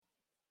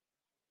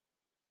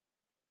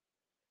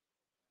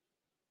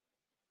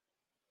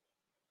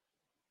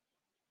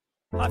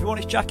Hi everyone,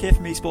 it's Jack here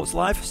from Esports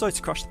Live. Sorry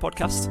to crash the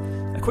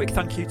podcast. A quick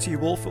thank you to you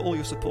all for all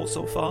your support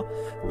so far.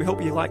 We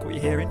hope you like what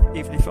you're hearing,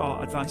 even if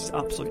our advice is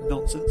absolute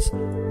nonsense.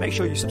 Make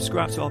sure you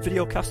subscribe to our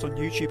videocast on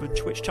YouTube and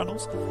Twitch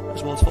channels,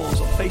 as well as follow us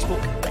on Facebook,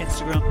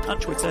 Instagram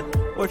and Twitter,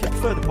 or if you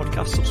prefer the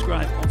podcast,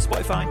 subscribe on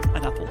Spotify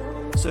and Apple.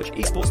 Search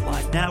Esports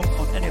Live now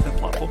on any of the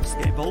platforms to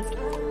get involved.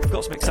 We've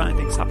got some exciting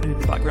things happening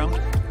in the background.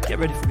 Get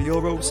ready for the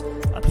Euros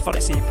and the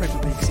Fantasy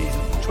Premier League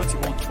season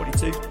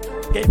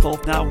 21-22. Get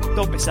involved now,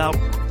 don't miss out,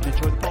 and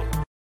enjoy the pod.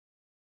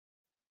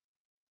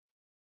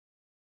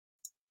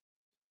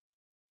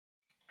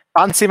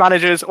 Fantasy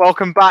managers,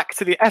 welcome back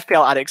to the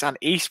FPL Addicts and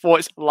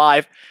Esports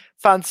Live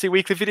Fantasy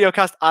Weekly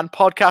videocast and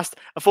podcast.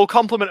 A full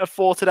complement of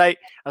 4 today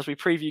as we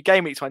preview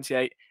Game Week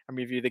 28 and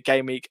review the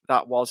game week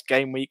that was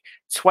Game Week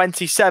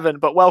 27.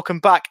 But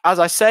welcome back. As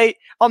I say,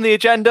 on the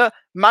agenda,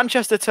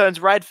 Manchester turns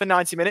red for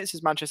 90 minutes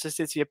as Manchester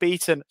City are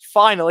beaten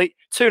finally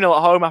 2-0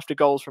 at home after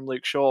goals from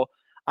Luke Shaw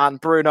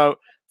and Bruno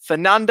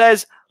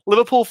Fernandes.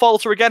 Liverpool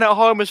falter again at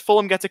home as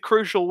Fulham get a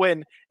crucial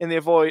win in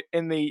their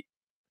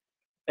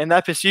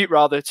pursuit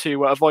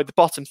to avoid the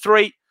bottom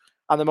 3.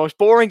 And the most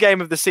boring game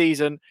of the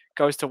season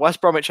goes to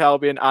West Bromwich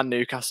Albion and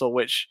Newcastle,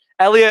 which,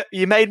 Elliot,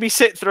 you made me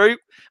sit through,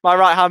 my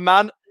right-hand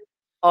man,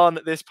 on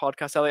this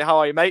podcast. Elliot, how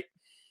are you, mate?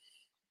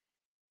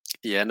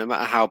 Yeah, no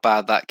matter how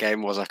bad that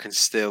game was, I can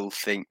still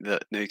think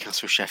that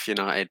Newcastle Sheffield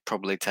United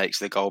probably takes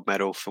the gold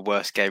medal for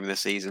worst game of the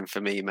season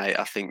for me, mate.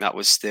 I think that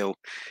was still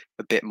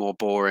a bit more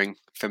boring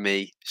for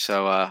me.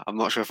 So I'm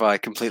not sure if I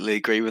completely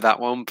agree with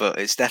that one, but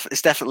it's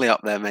definitely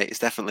up there, mate. It's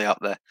definitely up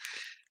there.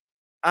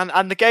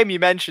 And the game you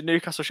mentioned,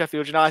 Newcastle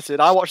Sheffield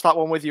United, I watched that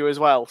one with you as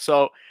well.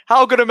 So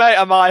how good a mate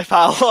am I,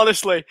 pal?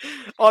 Honestly,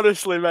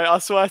 mate, I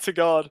swear to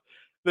God,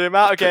 the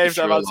amount of games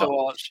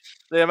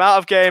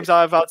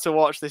I've had to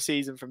watch this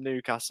season from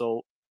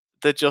Newcastle,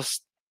 they're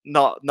just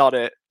not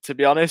it, to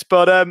be honest.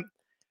 But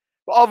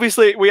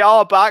obviously we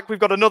are back. We've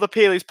got another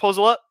Peely's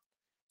Puzzler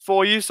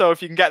for you. So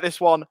if you can get this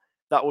one,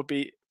 that would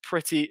be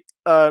pretty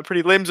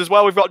limbs as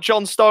well. We've got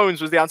John Stones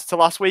was the answer to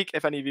last week.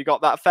 If any of you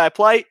got that, fair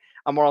play.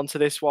 And we're on to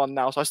this one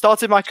now. So I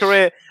started my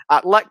career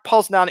at Lech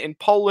Poznan in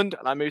Poland,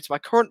 and I moved to my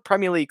current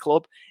Premier League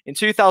club in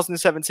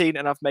 2017,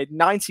 and I've made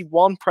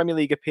 91 Premier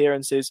League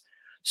appearances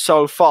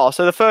so far.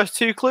 So the first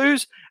 2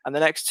 clues and the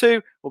next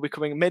 2 will be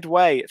coming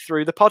midway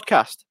through the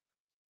podcast.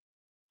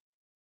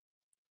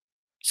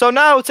 So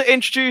now to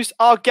introduce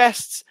our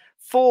guests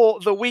for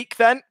the week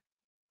then.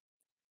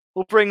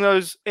 We'll bring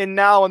those in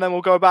now, and then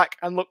we'll go back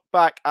and look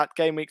back at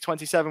Game Week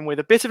 27 with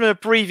a bit of an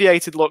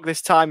abbreviated look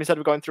this time instead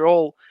of going through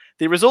all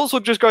the results. We'll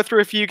just go through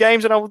a few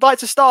games, and I would like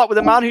to start with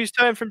a man who's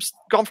gone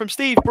from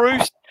Steve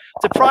Bruce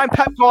to prime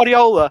Pep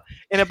Guardiola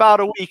in about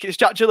a week. It's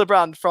Jack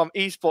Gillibrand from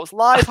Esports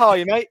Live. How are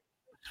you, mate?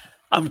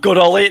 I'm good,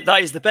 Ollie.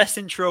 That is the best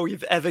intro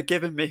you've ever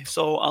given me,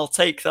 so I'll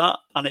take that,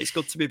 and it's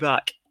good to be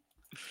back.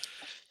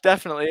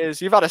 Definitely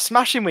is. You've had a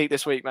smashing week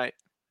this week, mate.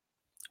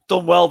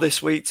 Done well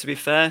this week, to be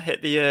fair.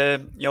 Hit the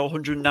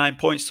 109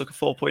 points, took a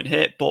 4-point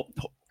hit, but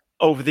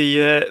over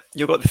the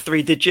you've got the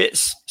 3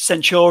 digits.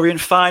 Centurion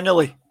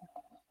finally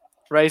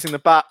raising the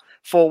bat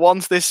for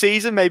once this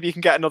season. Maybe you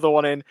can get another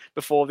one in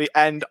before the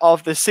end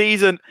of the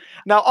season.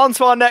 Now on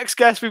to our next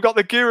guest. We've got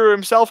the Guru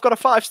himself. Got a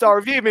 5-star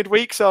review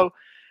midweek, so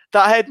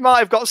that head might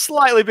have got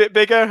slightly bit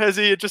bigger as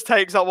he just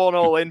takes that one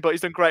all in. But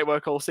he's done great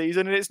work all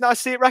season, and it's nice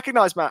to see it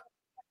recognised, Matt.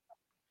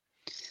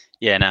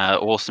 Yeah, no,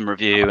 awesome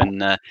review,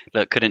 and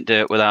look, couldn't do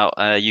it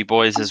without you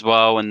boys as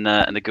well, and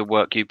the good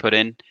work you put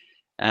in.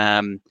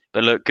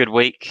 But look, good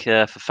week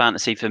for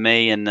fantasy for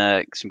me, and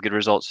some good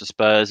results for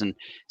Spurs, and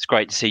it's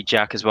great to see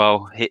Jack as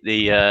well hit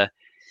the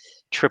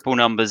triple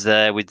numbers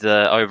there with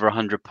over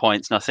 100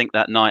 points. And I think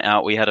that night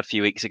out we had a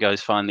few weeks ago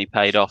has finally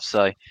paid off.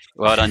 So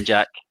well done,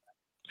 Jack.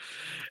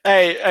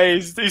 Hey,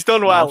 he's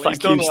done well.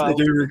 Thank you to the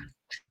Guru.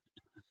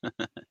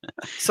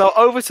 So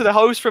over to the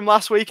host from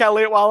last week,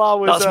 Elliot. While I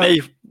was, that's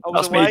me.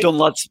 That's me done,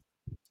 lads.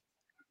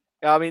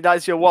 Yeah, I mean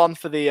that's your one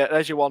for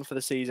the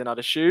season, I'd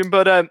assume.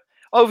 But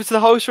over to the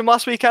host from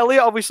last week,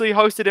 Elliot. Obviously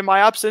hosted in my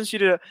absence. You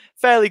did a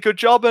fairly good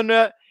job,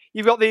 and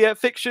you've got the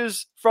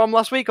fixtures from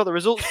last week, or the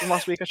results from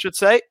last week, I should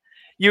say.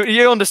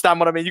 You understand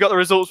what I mean. You got the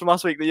results from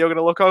last week that you're going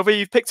to look over.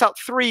 You've picked out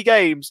 3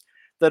 games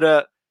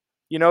that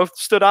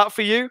stood out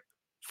for you.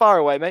 Far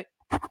away, mate.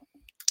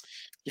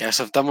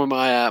 Yes, I've done with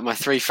my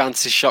 3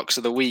 fantasy shocks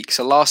of the week.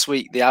 So last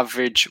week, the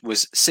average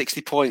was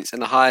 60 points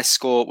and the highest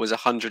score was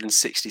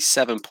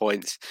 167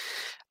 points.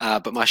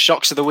 But my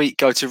shocks of the week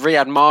go to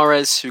Riyad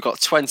Mahrez, who got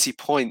 20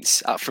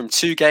 points from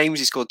 2 games.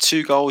 He scored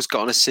 2 goals,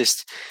 got an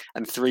assist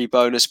and 3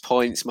 bonus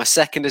points. My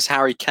second is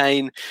Harry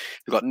Kane,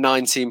 who got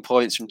 19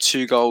 points from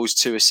 2 goals,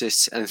 2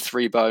 assists and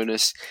 3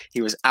 bonus.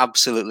 He was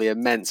absolutely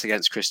immense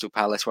against Crystal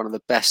Palace, one of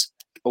the best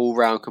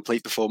all-round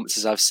complete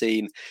performances I've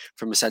seen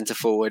from a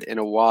centre-forward in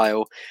a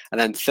while.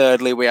 And then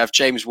thirdly, we have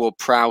James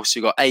Ward-Prowse,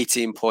 who got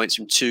 18 points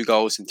from 2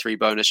 goals and 3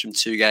 bonus from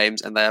 2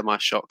 games. And they are my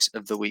shocks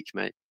of the week,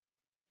 mate.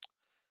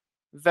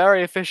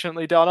 Very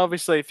efficiently done.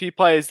 Obviously, a few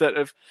players that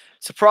have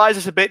surprised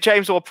us a bit.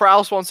 James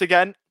Ward-Prowse, once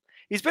again,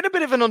 he's been a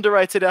bit of an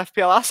underrated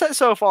FPL asset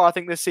so far, I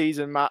think, this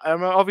season, Matt.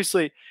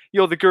 Obviously,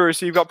 you're the guru,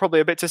 so you've got probably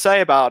a bit to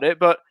say about it,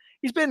 but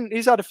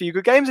he's had a few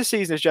good games this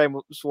season as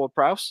James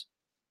Ward-Prowse.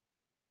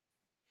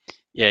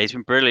 Yeah, he's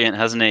been brilliant,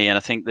 hasn't he? And I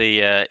think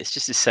it's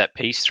just his set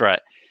piece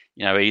threat.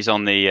 He's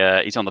on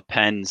the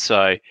pen,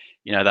 so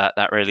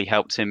that really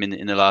helped him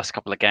in the last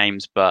couple of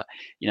games. But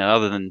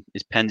other than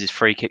his pens, his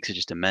free kicks are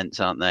just immense,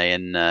 aren't they?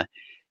 And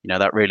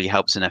that really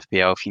helps in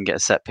FPL if you can get a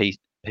set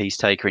piece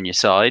taker in your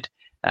side.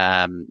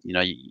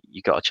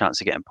 You got a chance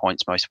of getting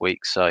points most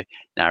weeks. So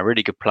a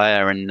really good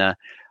player. And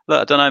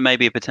look, I don't know,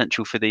 maybe a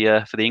potential for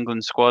the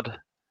England squad.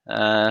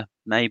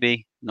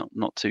 Maybe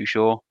not too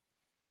sure.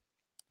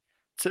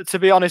 To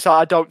be honest,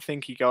 I don't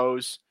think he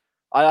goes.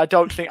 I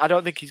don't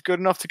think he's good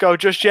enough to go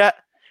just yet.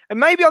 And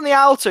maybe on the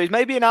outer, he's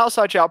maybe an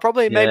outside shout.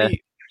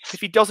 Maybe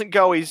if he doesn't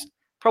go, he's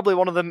probably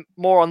one of the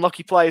more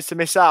unlucky players to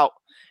miss out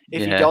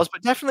if he does.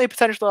 But definitely a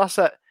potential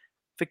asset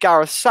for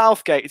Gareth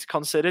Southgate to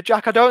consider.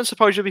 Jack, I don't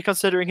suppose you'll be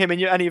considering him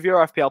in any of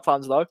your FPL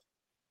plans, though.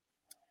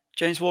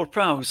 James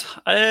Ward-Prowse.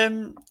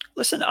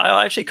 Listen,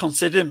 I actually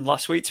considered him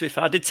last week, to be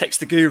fair. I did text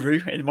the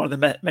guru in one of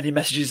the many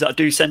messages that I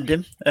do send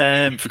him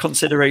for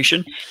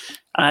consideration.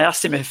 And I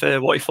asked him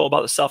what he thought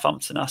about the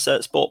Southampton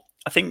assets, but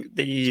I think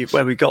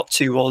where we got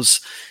to was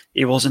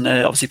he wasn't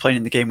obviously playing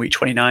in the game week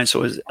 29,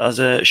 so as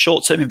a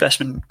short-term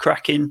investment,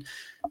 cracking,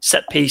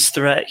 set-piece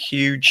threat,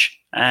 huge.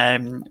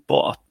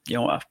 But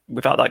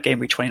without that game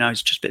week 29,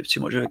 it's just a bit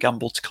too much of a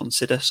gamble to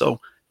consider. So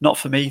not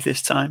for me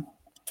this time.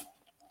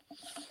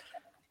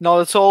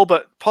 Not at all,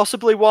 but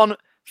possibly one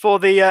for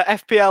the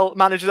FPL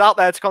managers out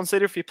there to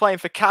consider if you're playing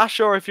for cash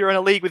or if you're in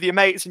a league with your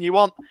mates and you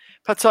want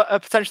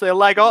potentially a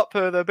leg up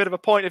with a bit of a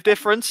point of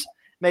difference.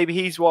 Maybe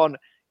he's one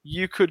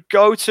you could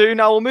go to.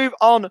 Now we'll move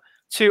on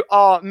to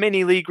our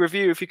mini league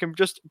review. If you can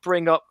just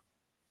bring up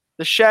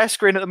the share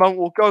screen at the moment,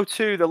 we'll go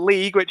to the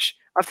league, which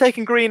I've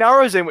taken green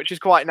arrows in, which is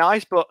quite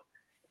nice, but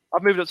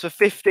I've moved up to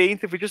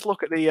 15th. If we just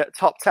look at the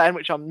top 10,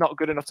 which I'm not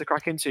good enough to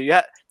crack into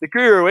yet, the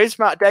guru is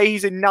Matt Day.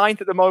 He's in 9th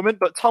at the moment,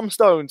 but Tom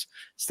Stones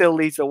still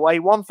leads the way.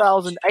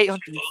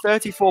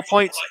 1,834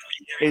 points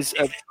is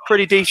a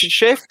pretty decent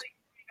shift.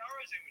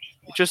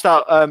 Just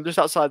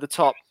outside the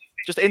top,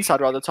 just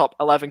inside rather the top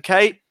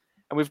 11k.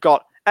 And we've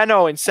got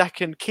Eno in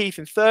 2nd, Keith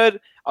in 3rd.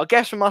 Our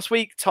guest from last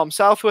week, Tom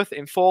Southworth,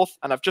 in 4th.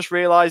 And I've just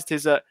realised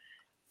his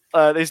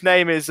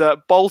name is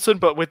Bolton,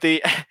 but with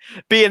the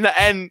B and the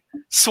N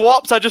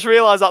swapped. I just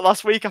realised that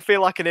last week. I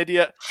feel like an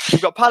idiot.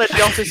 We've got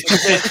Panagiotis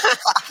in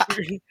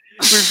 5th.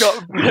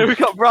 We've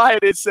got Brian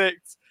in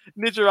 6th.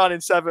 Nijaran in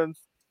 7th.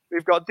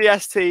 We've got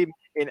DS Team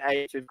in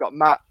 8th. We've got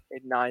Matt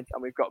in 9th.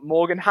 And we've got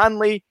Morgan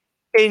Hanley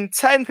in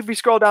 10th. If we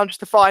scroll down just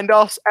to find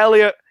us,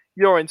 Elliot,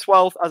 you're in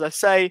 12th. As I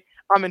say,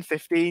 I'm in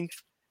 15th.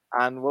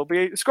 And we'll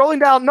be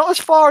scrolling down not as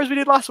far as we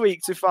did last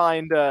week to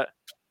find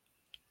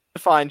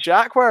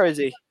Jack. Where is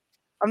he?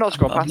 I'm not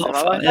scrolling past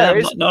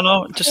him.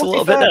 No, just a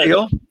little bit. There you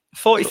go.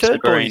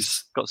 43rd,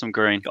 boys. Got some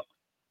green.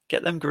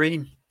 Get them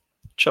green.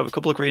 Should have a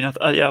couple of green.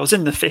 I was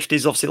in the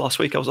 50s. Obviously, last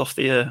week I was off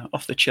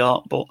the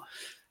chart, but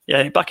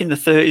yeah, back in the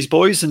 30s,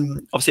 boys.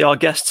 And obviously, our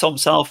guest Tom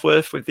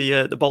Southworth with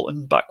the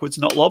Bolton backwards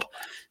not lob.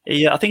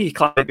 I think he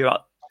climbed maybe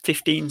about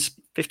 15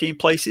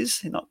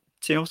 places in that.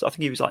 I think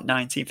he was like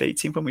 19th,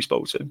 18th when we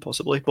spoke to him,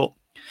 possibly, but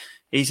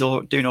he's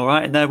doing all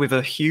right in there with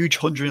a huge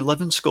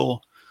 111 score.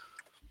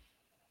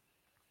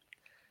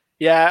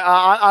 Yeah,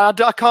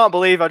 I can't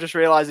believe I just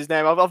realised his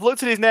name. I've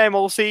looked at his name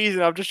all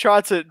season. I've just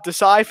tried to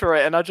decipher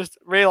it, and I just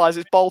realised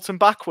it's Bolton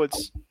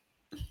backwards.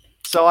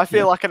 So I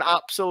feel like an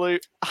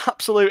absolute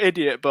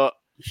idiot, but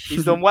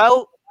he's done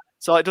well,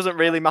 so it doesn't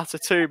really matter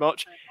too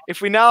much.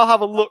 If we now have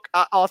a look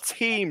at our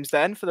teams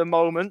then for the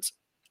moment,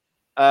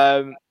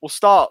 we'll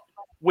start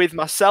with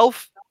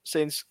myself,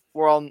 since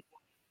we're on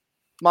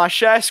my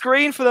share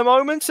screen for the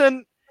moment.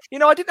 And,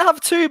 I didn't have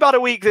too bad a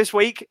week this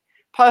week.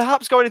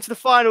 Perhaps going into the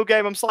final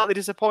game, I'm slightly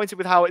disappointed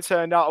with how it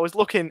turned out. I was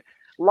looking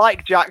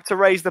like Jack to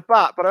raise the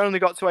bat, but I only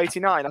got to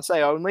 89. I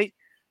say only.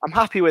 I'm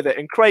happy with it.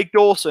 And Craig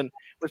Dawson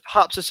was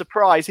perhaps a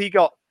surprise. He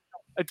got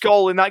a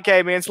goal in that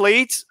game against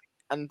Leeds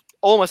and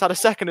almost had a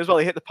second as well.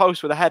 He hit the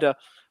post with a header.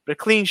 But a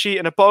clean sheet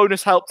and a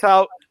bonus helped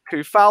out.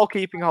 Kufal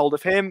keeping hold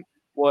of him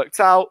worked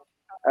out.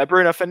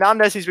 Bruno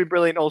Fernandes, he's been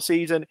brilliant all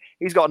season.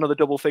 He's got another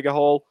double-figure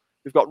haul.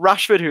 We've got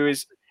Rashford, who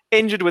is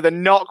injured with a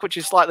knock, which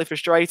is slightly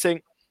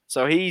frustrating.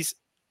 So he's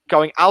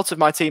going out of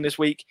my team this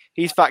week.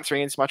 He's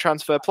factoring into my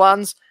transfer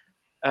plans.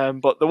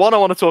 But the one I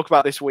want to talk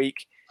about this week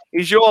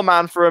is your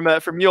man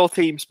from your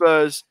team,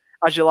 Spurs,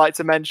 as you like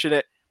to mention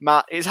it,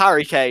 Matt. It's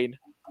Harry Kane.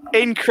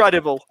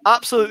 Incredible.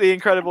 Absolutely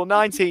incredible.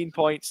 19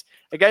 points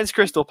against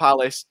Crystal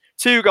Palace.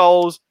 2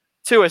 goals,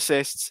 2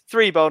 assists,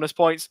 3 bonus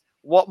points.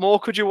 What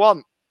more could you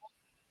want?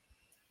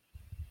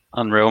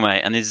 Unreal,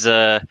 mate. And his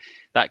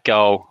that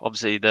goal,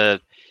 obviously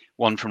the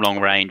one from long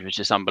range, was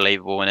just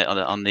unbelievable. And it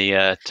on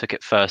the took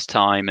it first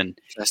time, and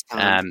just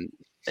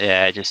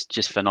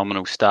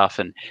phenomenal stuff.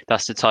 And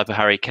that's the type of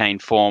Harry Kane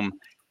form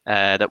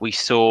that we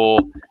saw,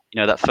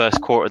 that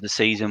first quarter of the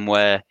season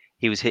where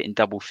he was hitting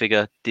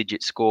double-figure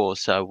digit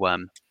scores. So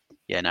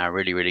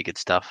really, really good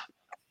stuff.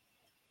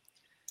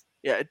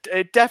 Yeah,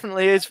 it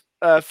definitely is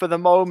for the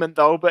moment,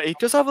 though. But he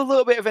does have a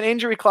little bit of an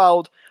injury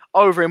cloud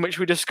over him, which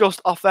we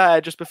discussed off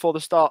air just before the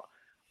start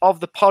of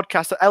the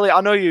podcast. So, Elliot,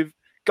 I know you've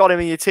got him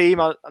in your team.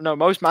 I know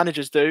most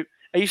managers do.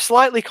 Are you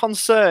slightly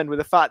concerned with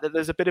the fact that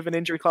there's a bit of an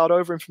injury cloud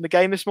over him from the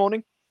game this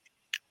morning?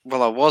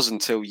 Well, I was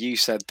until you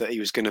said that he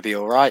was going to be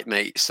all right,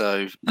 mate.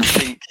 So I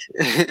think,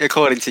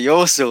 according to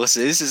your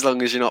sources, as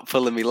long as you're not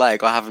pulling me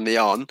leg or having me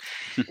on,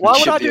 why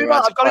would I do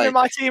that? I've got him in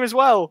my team as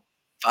well.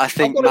 I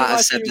think Matt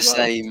has said the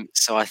same,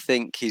 so I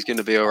think he's going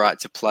to be all right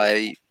to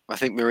play. I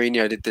think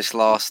Mourinho did this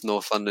last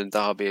North London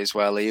derby as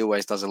well. He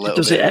always does a little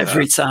bit. He does it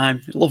every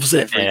time. Loves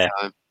it. Every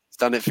time. He's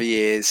done it for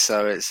years,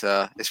 so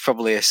it's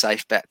probably a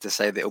safe bet to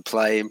say that he'll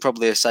play, and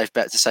probably a safe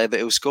bet to say that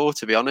he'll score,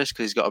 to be honest,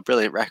 because he's got a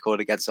brilliant record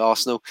against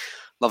Arsenal.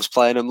 Loves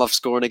playing them, loves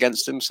scoring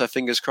against them, so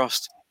fingers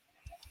crossed.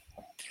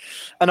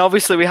 And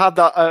obviously, we have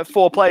that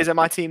 4 players in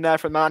my team there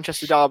from the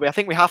Manchester derby. I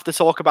think we have to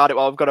talk about it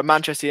while we've got a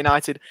Manchester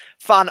United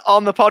fan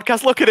on the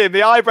podcast. Look at him,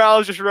 the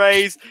eyebrows just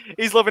raised.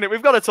 He's loving it.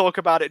 We've got to talk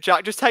about it.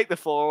 Jack, just take the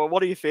floor.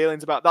 What are your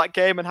feelings about that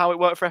game and how it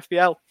worked for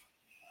FPL?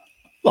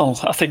 Well,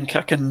 I think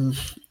I can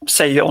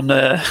say on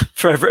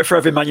for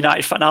every Man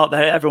United fan out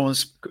there,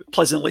 everyone's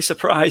pleasantly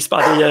surprised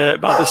by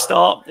the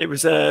start. It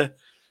was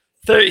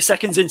 30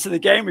 seconds into the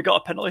game, we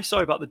got a penalty.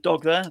 Sorry about the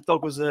dog there. The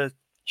dog was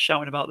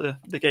shouting about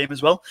the game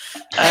as well.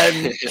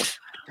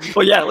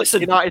 But yeah,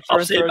 listen,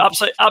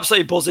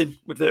 absolutely buzzing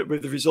with the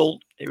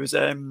result. It was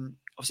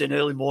obviously an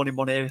early morning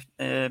one here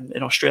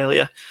in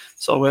Australia,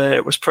 so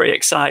it was pretty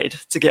excited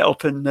to get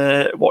up and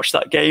watch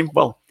that game.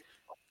 Well,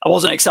 I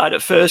wasn't excited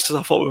at first because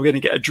I thought we were going to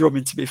get a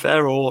drumming, to be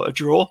fair, or a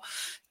draw.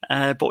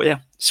 But yeah,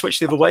 switched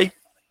the other way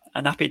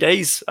and happy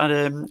days.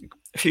 And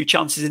a few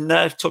chances in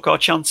there, took our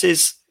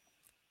chances,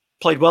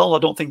 played well. I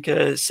don't think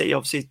City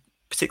obviously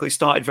particularly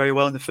started very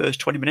well in the first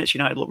 20 minutes.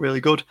 United looked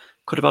really good.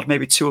 Could have had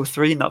maybe 2 or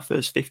 3 in that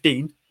first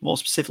 15, more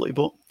specifically.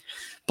 But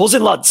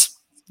buzzing, lads.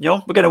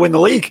 We're going to win the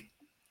league.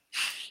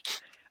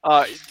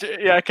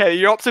 Yeah, okay.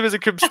 Your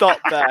optimism can stop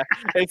there.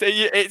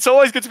 It's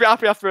always good to be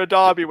happy after a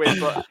derby win,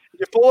 but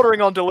you're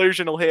bordering on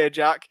delusional here,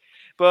 Jack.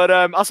 But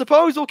I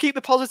suppose we'll keep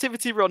the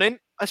positivity running,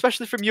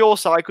 especially from your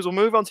side, because we'll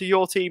move on to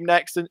your team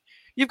next. And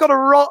you've got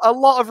a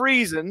lot of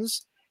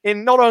reasons,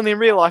 in not only in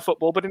real life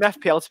football, but in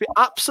FPL, to be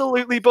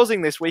absolutely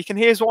buzzing this week. And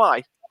here's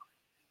why.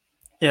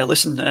 Yeah,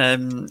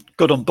 listen,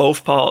 good on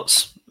both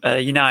parts.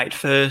 United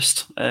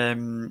first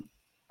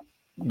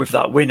with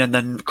that win, and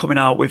then coming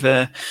out with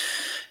a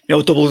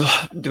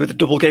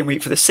double game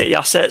week for the City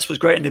assets was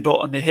great, and they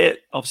brought on the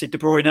hit. Obviously, De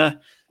Bruyne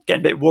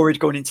getting a bit worried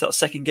going into that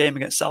second game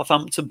against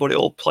Southampton, but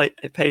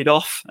it paid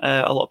off.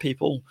 A lot of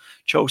people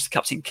chose to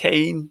captain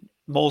Kane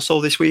more so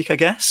this week, I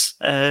guess.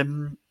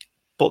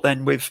 But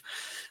then with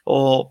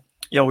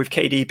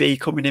KDB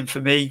coming in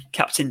for me,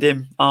 captained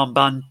him,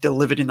 armband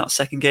delivered in that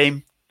second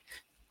game.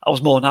 I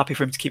was more than happy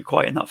for him to keep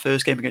quiet in that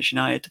first game against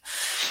United.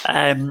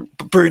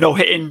 Bruno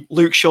hitting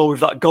Luke Shaw with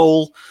that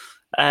goal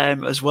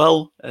as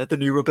well, the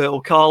new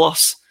Roberto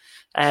Carlos.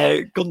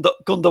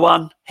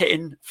 Gundogan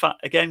hitting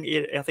again.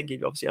 I think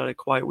he obviously had a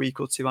quiet week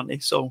or two, hadn't he?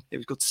 So it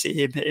was good to see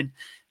him hitting.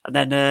 And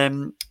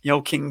then,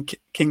 King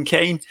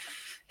Kane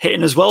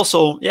hitting as well.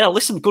 So, yeah,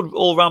 listen, good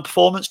all-round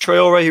performance.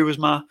 Traore, who was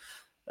my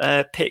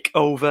pick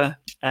over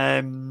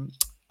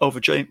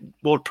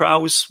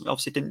Ward-Prowse,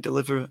 obviously didn't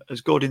deliver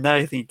as good in there.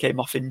 I think he came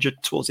off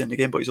injured towards the end of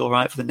the game, but he's all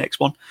right for the next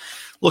one.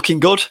 Looking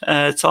good.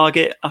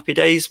 Target, happy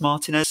days.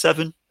 Martinez,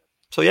 7.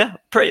 So, yeah,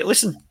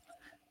 listen,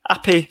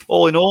 happy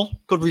all in all.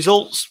 Good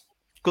results.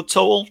 Good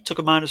total. Took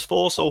a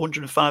 -4, so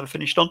 105 I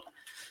finished on.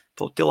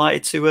 But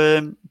delighted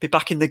to be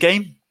back in the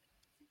game.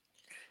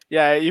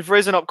 Yeah, you've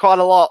risen up quite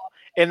a lot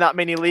in that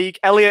mini league.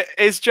 Elliot,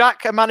 is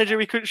Jack a manager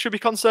we should be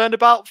concerned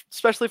about,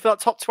 especially for that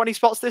top 20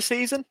 spots this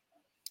season?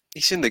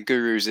 He's in the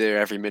Guru's ear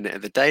every minute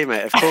of the day,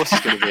 mate. Of course he's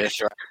going to be a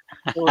threat.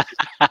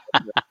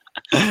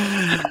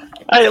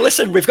 Hey,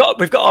 listen, we've got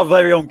our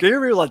very own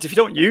Guru, lads. If you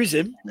don't use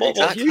him, what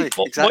are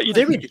you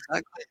doing?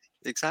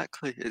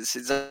 Exactly. It's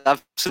an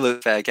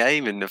absolute fair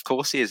game, and of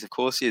course he is.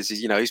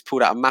 He's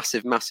pulled out a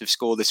massive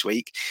score this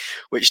week,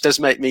 which does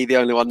make me the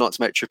only one not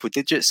to make triple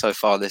digits so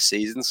far this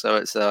season. So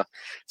it's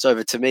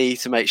over to me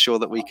to make sure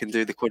that we can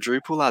do the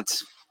quadruple,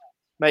 lads.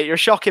 Mate, you're a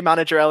shocking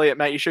manager, Elliot,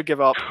 mate. You should give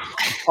up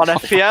on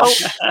FPL.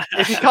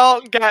 If you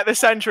can't get the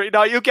century,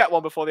 no, you'll get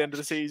one before the end of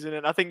the season,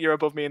 and I think you're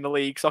above me in the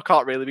league, so I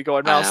can't really be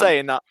going around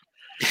saying that.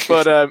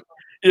 But,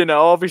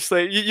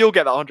 obviously, you'll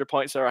get that 100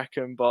 points, I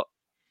reckon, but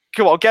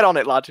come on, get on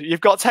it, lad. You've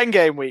got 10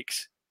 game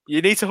weeks.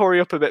 You need to hurry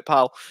up a bit,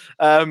 pal.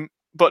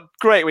 But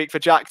great week for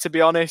Jack, to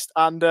be honest.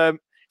 And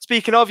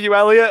speaking of you,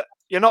 Elliot,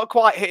 you're not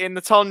quite hitting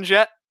the tons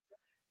yet,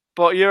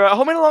 but you're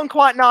humming along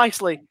quite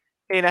nicely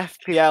in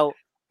FPL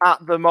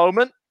at the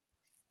moment.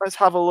 Let's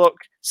have a look.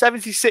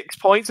 76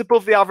 points,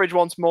 above the average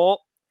once more.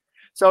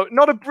 So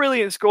not a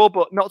brilliant score,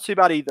 but not too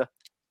bad either.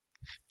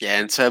 Yeah,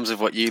 in terms of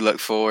what you look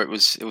for, it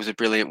was a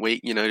brilliant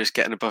week. Just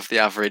getting above the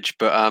average.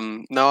 But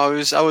no,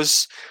 I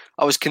was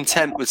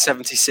content with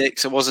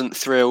 76. I wasn't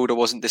thrilled. I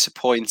wasn't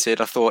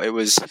disappointed. I thought it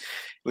was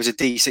a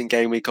decent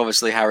game week.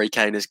 Obviously, Harry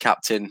Kane as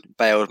captain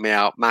bailed me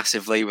out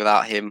massively.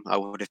 Without him, I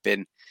would have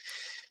been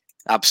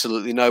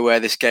absolutely nowhere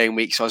this game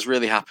week, so I was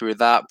really happy with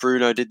that.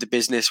 Bruno did the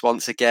business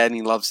once again.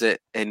 He loves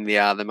it in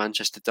the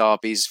Manchester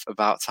derbies.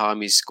 About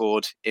time he's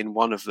scored in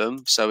one of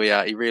them. So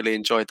he really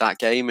enjoyed that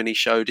game, and he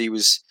showed he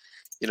was,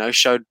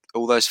 showed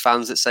all those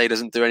fans that say he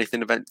doesn't do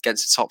anything against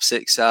the top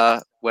six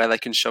where they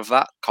can shove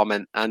that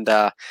comment. And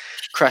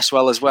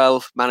Cresswell as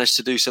well managed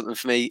to do something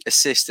for me,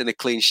 assist and a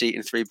clean sheet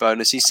and 3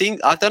 bonus.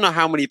 I don't know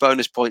how many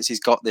bonus points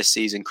he's got this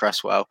season,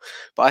 Cresswell,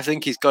 but I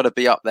think he's got to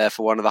be up there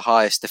for one of the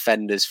highest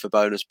defenders for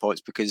bonus points,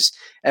 because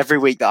every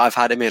week that I've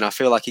had him in, I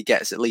feel like he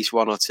gets at least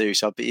 1 or 2.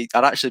 So I'd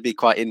actually be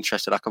quite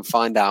interested. I can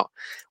find out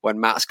when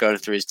Matt's going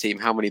through his team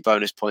how many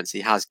bonus points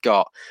he has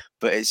got,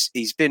 but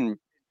he's been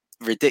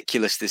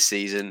ridiculous this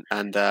season.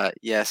 And so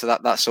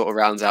that sort of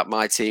rounds out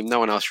my team. No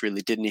one else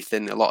really did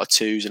anything. A lot of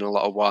 2s and a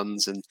lot of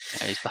 1s, and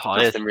he's the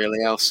highest. Nothing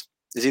really else.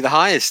 Is he the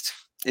highest?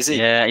 Is he?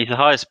 Yeah, he's the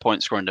highest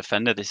point scoring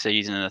defender this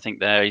season, and I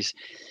think he's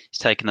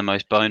taken the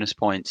most bonus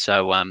points.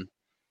 So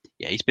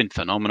he's been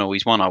phenomenal.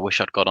 He's one I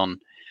wish I'd got on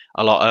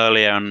a lot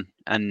earlier,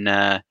 and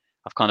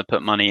I've kind of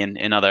put money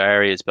in other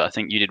areas, but I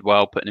think you did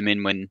well putting him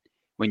in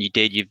when you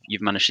did.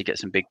 You've managed to get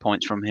some big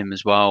points from him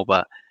as well,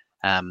 but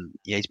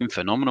he's been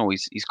phenomenal.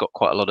 He's got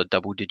quite a lot of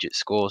double-digit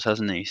scores,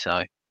 hasn't he?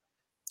 So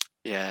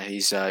yeah,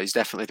 he's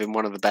definitely been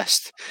one of the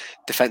best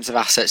defensive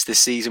assets this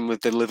season,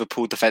 with the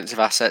Liverpool defensive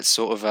assets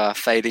sort of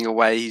fading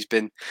away. He's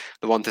been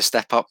the one to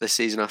step up this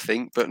season, I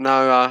think. But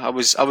no, I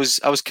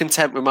was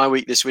content with my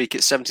week this week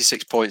at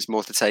 76 points,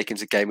 more to take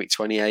into game week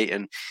 28,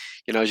 and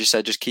as you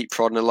said, just keep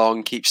prodding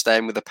along, keep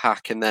staying with the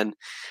pack, and then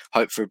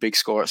hope for a big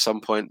score at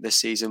some point this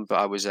season. But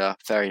I was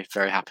very,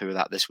 very happy with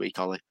that this week,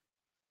 Ollie.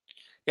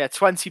 Yeah,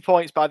 20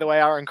 points, by the way,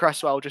 Aaron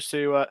Cresswell, just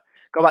to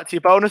go back to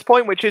your bonus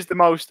point, which is the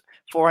most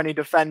for any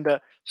defender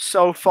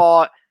so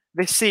far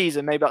this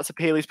season. Maybe that's a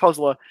Peely's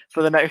puzzler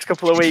for the next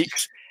couple of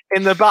weeks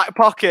in the back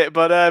pocket.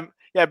 But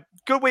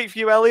good week for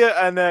you, Elliot,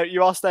 and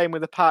you are staying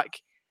with the pack,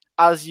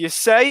 as you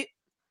say.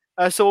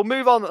 So we'll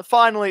move on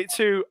finally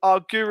to our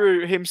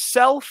guru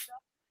himself,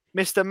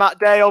 Mr. Matt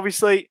Day.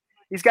 Obviously,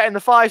 he's getting the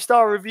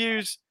 5-star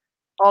reviews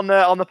on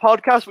the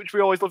podcast, which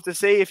we always love to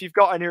see. If you've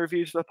got any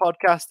reviews for the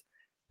podcast,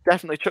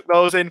 definitely chuck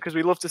those in, because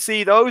we love to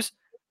see those.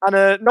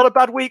 And not a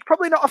bad week,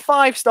 probably not a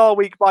 5-star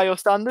week by your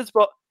standards,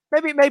 but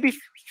maybe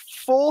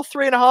 4,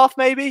 3.5,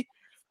 maybe,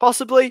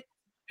 possibly.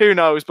 Who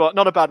knows? But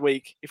not a bad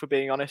week, if we're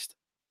being honest.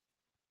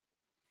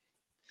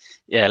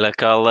 Yeah,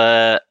 look,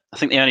 I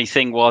think the only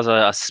thing was,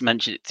 I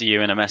mentioned it to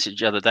you in a message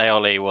the other day,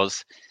 Ollie,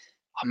 was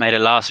I made a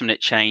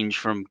last-minute change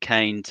from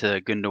Kane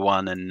to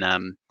Gundogan,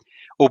 and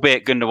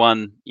albeit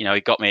Gundogan,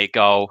 he got me a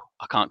goal.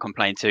 I can't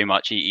complain too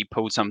much. He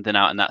pulled something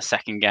out in that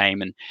second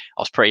game, and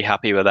I was pretty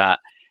happy with that.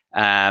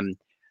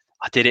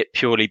 I did it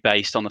purely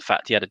based on the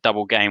fact he had a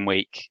double game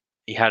week.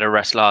 He had a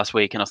rest last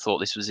week, and I thought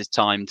this was his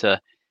time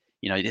to,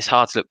 it's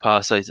hard to look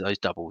past those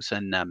doubles.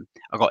 And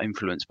I got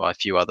influenced by a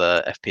few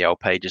other FPL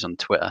pages on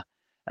Twitter.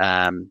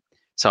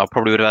 So I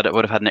probably would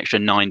have had an extra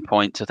 9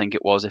 points, I think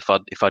it was, if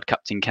I'd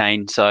captain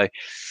Kane. So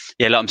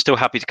yeah, look, I'm still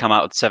happy to come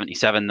out with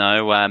 77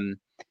 though.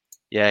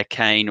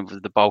 Kane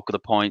with the bulk of the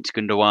points,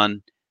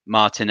 Gundogan,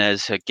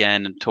 Martinez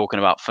again, talking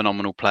about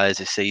phenomenal players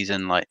this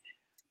season. Like,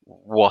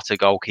 what a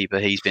goalkeeper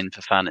he's been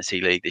for Fantasy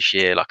League this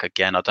year. Like,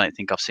 again, I don't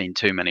think I've seen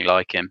too many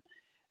like him.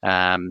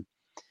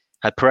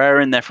 Had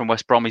Pereira in there from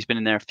West Brom. He's been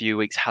in there a few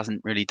weeks,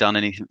 hasn't really done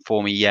anything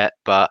for me yet,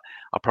 but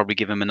I'll probably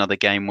give him another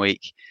game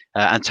week.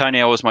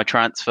 Antonio was my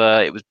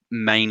transfer. It was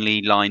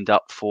mainly lined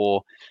up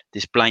for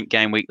this blank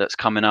game week that's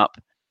coming up.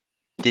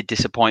 Did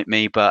disappoint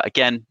me, but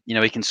again,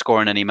 he can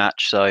score in any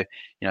match, so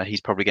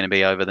he's probably going to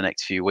be over the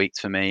next few weeks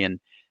for me. And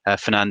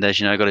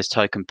Fernandes, got his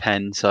token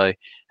pen, so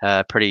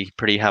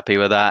pretty happy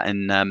with that.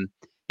 And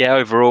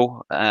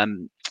overall,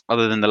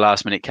 other than the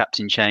last minute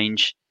captain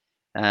change,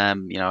 I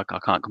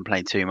can't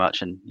complain too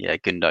much. And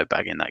Gundo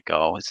bagging that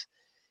goal is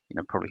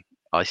probably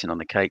icing on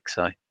the cake.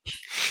 So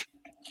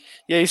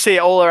yeah, you see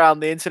it all around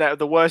the internet, of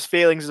the worst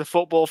feelings as a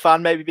football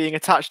fan, maybe being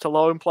attached to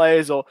loan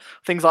players or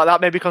things like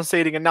that, maybe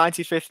conceding a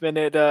 95th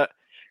minute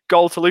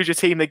goal to lose your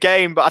team the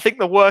game. But I think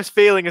the worst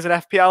feeling as an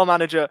FPL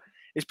manager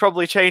is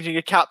probably changing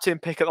your captain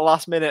pick at the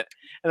last minute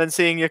and then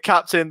seeing your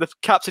captain, the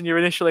captain you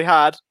initially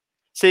had,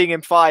 seeing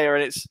him fire,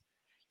 and it's,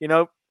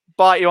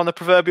 bite you on the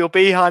proverbial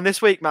behind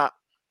this week, Matt.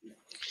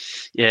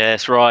 Yeah,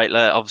 that's right.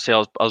 Obviously,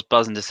 I was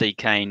buzzing to see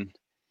Kane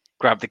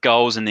grab the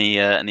goals and the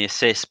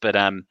assists, but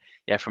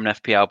from an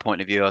FPL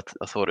point of view,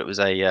 I thought it was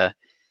a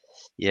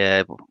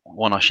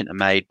one I shouldn't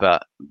have made.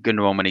 But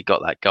Gundogan, when he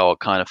got that goal, it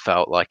kind of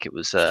felt like it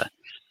was a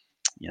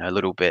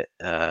little bit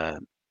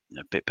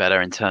a bit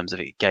better in terms of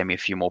it gave me a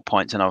few more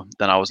points than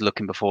I was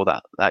looking before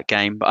that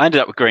game. But I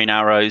ended up with green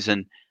arrows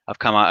and I've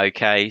come out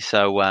okay.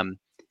 So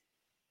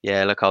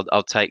look,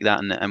 I'll take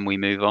that and we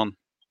move on.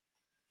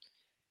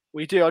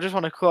 We do. I just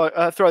want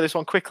to throw this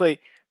one quickly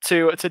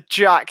to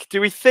Jack.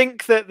 Do we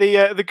think that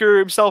the guru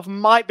himself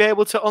might be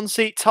able to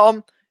unseat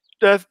Tom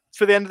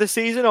for the end of the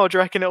season, or do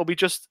you reckon it'll be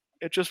just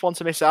one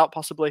to miss out,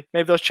 possibly?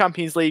 Maybe those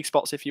Champions League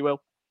spots, if you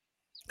will.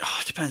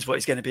 It depends what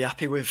he's going to be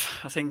happy with.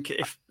 I think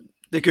if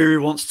the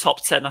guru wants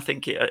top 10. I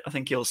think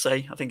he'll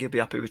say. I think he'll be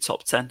happy with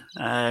top 10.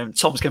 Tom's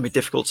going to be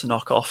difficult to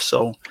knock off.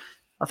 So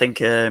I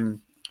think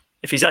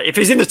if he's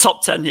in the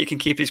top 10, he can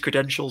keep his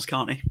credentials,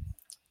 can't he?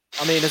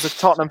 I mean, as a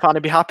Tottenham fan,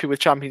 I'd be happy with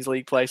Champions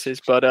League places,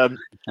 but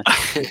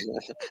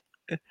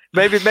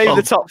maybe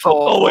the top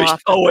 4.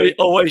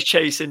 Always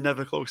chasing,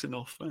 never close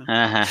enough. We'll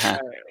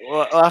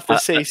have to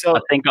see. So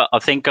I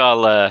think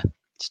I'll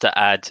just to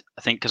add.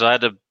 I think because I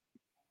had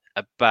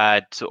a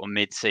bad sort of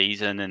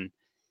mid-season and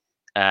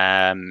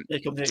here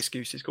come the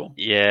excuses. Go on.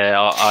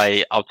 Yeah,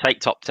 I'll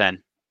take top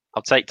 10.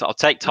 I'll take top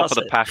of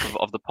the pack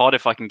of the pod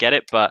if I can get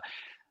it. But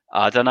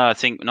I don't know. I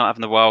think not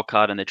having the wild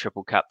card and the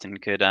triple captain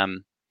could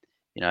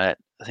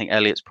I think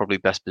Elliot's probably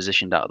best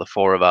positioned out of the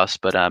 4 of us,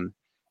 but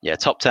yeah,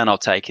 top 10 I'll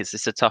take.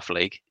 It's a tough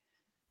league.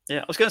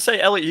 Yeah, I was going to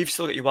say, Elliot, you've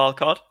still got your wild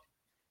card.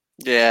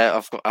 Yeah,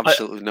 I've got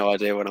absolutely no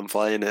idea when I'm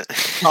playing it.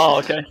 Oh,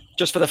 okay.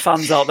 Just for the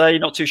fans out there, you're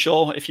not too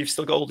sure if you've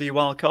still got all your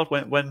wild card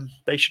when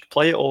they should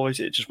play it, or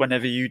is it just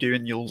whenever you do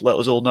and you'll let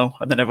us all know,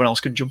 and then everyone else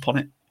can jump on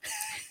it?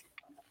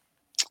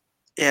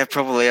 Yeah,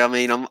 probably. I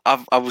mean,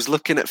 I was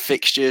looking at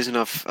fixtures and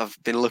I've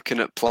been looking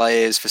at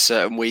players for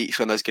certain weeks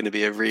when there's going to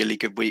be a really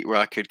good week where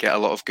I could get a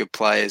lot of good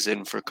players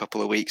in for a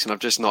couple of weeks, and I've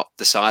just not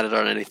decided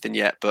on anything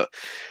yet. But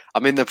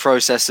I'm in the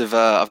process of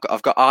I've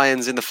got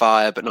irons in the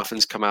fire, but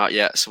nothing's come out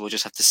yet, so we'll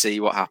just have to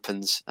see what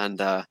happens. And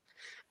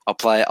I'll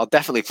play it. I'll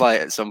definitely play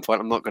it at some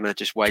point. I'm not going to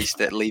just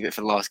waste it, leave it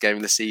for the last game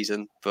of the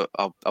season, but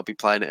I'll be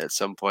playing it at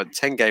some point.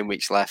 10 game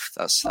weeks left.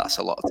 That's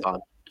a lot of time.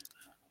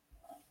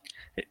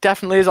 It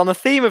definitely is. On the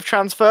theme of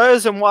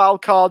transfers and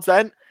wild cards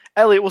then,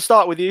 Elliot, we'll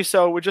start with you.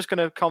 So we're just going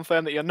to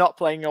confirm that you're not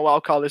playing a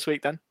wild card this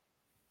week then.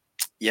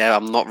 Yeah,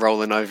 I'm not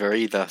rolling over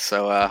either.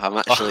 So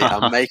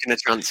I'm making a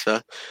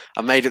transfer.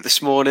 I made it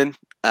this morning.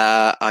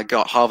 I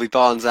got Harvey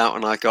Barnes out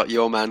and I got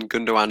your man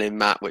Gundogan in,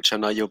 Matt, which I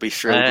know you'll be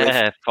thrilled with.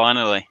 Yeah,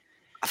 finally.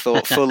 I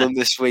thought Fulham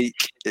this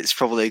week, it's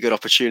probably a good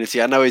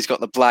opportunity. I know he's got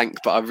the blank,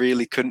 but I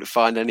really couldn't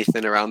find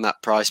anything around that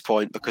price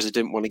point because I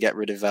didn't want to get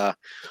rid of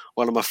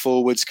one of my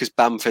forwards because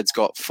Bamford's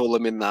got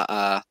Fulham in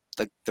that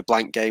the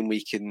blank game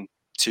week in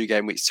 2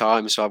 game weeks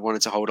time, so I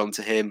wanted to hold on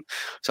to him.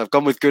 So I've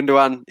gone with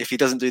Gundogan. If he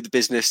doesn't do the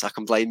business, I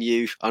can blame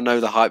you. I know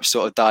the hype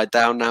sort of died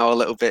down now a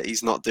little bit.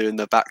 He's not doing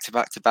the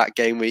back-to-back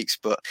game weeks,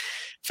 but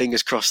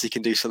fingers crossed he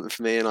can do something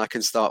for me and I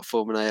can start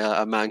forming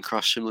a man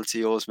crush similar to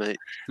yours, mate.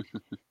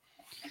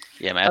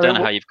 Yeah, mate, I don't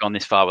know how you've gone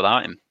this far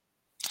without him.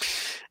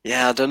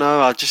 Yeah, I don't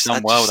know. I just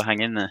to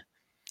hang in there.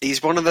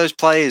 He's one of those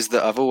players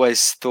that I've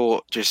always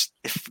thought just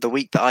if the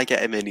week that I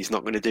get him in, he's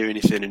not going to do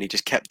anything, and he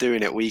just kept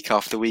doing it week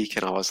after week,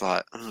 and I was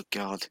like, oh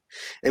god.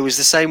 It was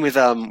the same with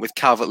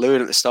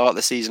Calvert-Lewin at the start of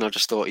the season. I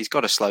just thought he's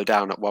got to slow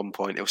down at one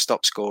point. He'll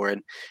stop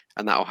scoring,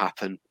 and that'll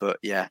happen. But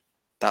yeah,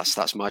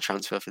 that's my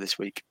transfer for this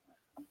week.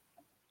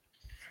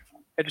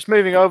 Just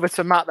moving over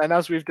to Matt then,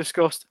 as we've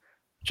discussed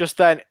just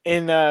then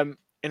in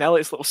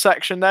Elliot's little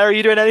section there. Are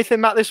you doing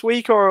anything, Matt, this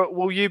week, or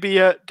will you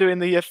be doing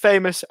the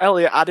famous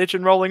Elliot adage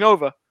and rolling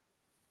over?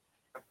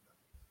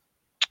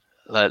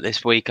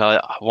 This week, I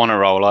want to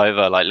roll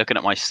over. Like looking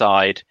at my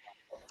side,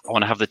 I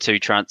want to have the 2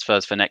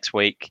 transfers for next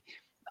week.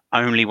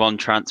 Only one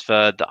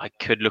transfer that I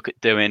could look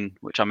at doing,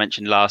 which I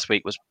mentioned last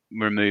week, was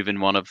removing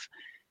one of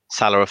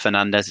Salah or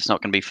Fernandes. It's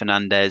not going to be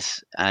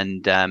Fernandes.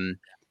 And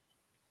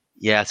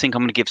I think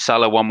I'm going to give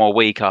Salah one more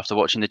week after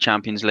watching the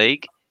Champions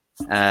League.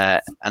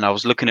 And I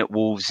was looking at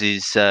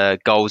Wolves'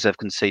 goals they've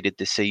conceded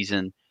this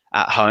season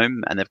at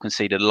home, and they've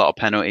conceded a lot of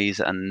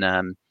penalties. And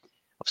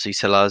obviously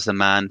Salah's the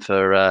man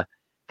for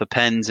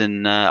pens,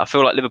 and I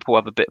feel like Liverpool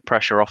have a bit of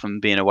pressure off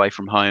him being away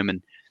from home,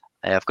 and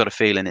I've got a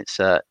feeling it's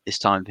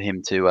time for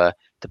him to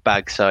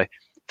bag. So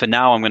for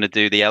now, I'm going to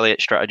do the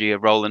Elliot strategy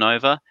of rolling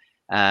over.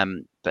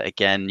 But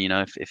again,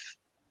 if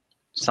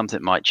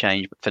something might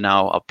change, but for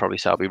now, I'll probably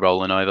say I'll be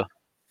rolling over.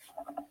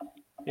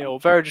 We'll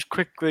very just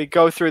quickly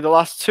go through the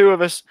last 2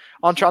 of us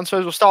on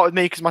transfers. We'll start with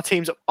me because my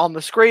team's on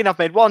the screen. I've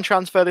made 1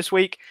 transfer this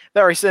week.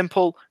 Very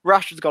simple.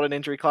 Rashford's got an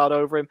injury cloud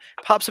over him.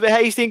 Perhaps a bit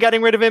hasty in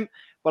getting rid of him,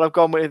 but I've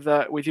gone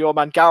with your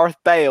man Gareth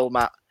Bale,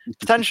 Matt.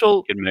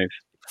 Potential good move.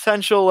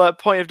 Potential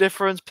point of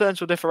difference,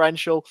 potential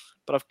differential,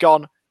 but I've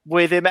gone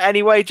with him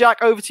anyway.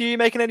 Jack, over to you.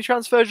 Making any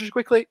transfers just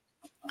quickly?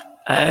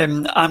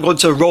 I'm going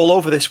to roll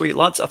over this week,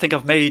 lads. I think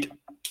I've made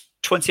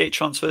 28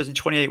 transfers in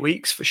 28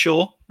 weeks for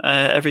sure,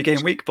 every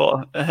game week.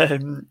 But I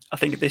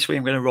think this week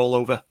I'm going to roll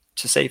over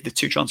to save the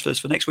 2 transfers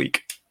for next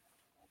week.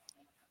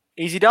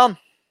 Easy done.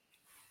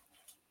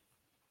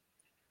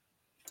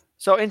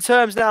 So in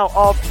terms now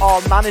of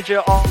our manager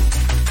of...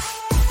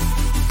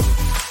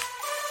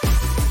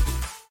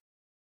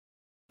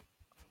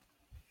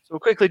 So we'll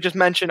quickly just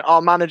mention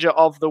our manager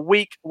of the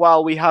week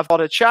while we have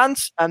got a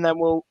chance, and then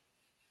we'll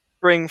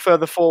bring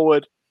further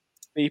forward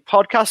the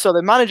podcast. So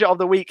the manager of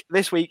the week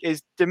this week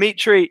is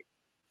Dimitri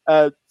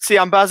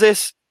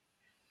Tsiambazis,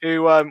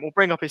 who will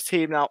bring up his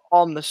team now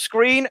on the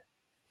screen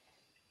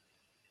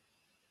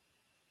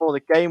for the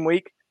game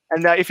week.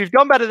 And if you've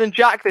done better than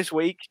Jack this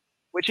week,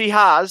 which he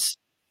has,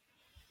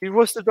 you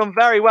must have done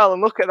very well.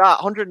 And look at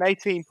that,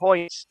 118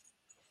 points.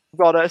 We've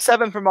got a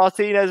 7 from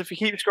Martinez. If you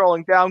keep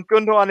scrolling down,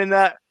 Gundogan in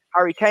there,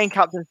 Harry Kane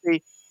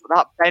captaincy,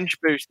 that bench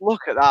boost.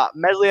 Look at that.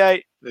 Meslier,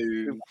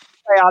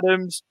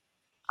 Adams,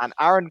 and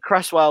Aaron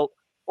Cresswell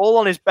all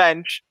on his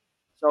bench.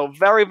 So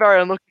very,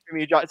 very unlucky for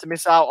you, Jack, to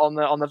miss out on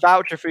the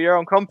voucher for your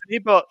own company,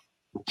 but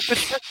good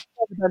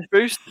bench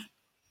boost.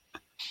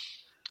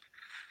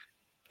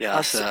 Yeah,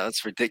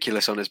 that's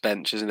ridiculous on his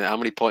bench, isn't it? How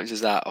many points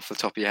is that off the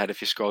top of your head if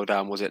you scroll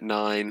down? Was it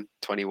 9,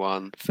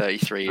 21,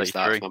 33 is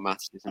that, if my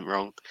maths isn't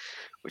wrong?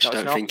 Which I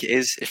don't think it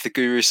is. If the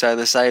Guru's saying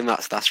the same,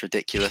 that's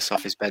ridiculous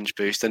off his bench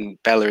boost. And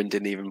Bellerin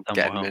didn't even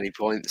get him any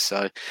points.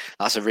 So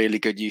that's a really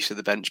good use of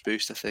the bench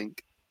boost, I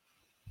think.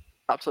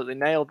 Absolutely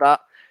nailed that.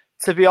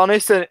 To be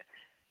honest, and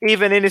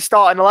even in his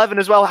starting 11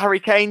 as well,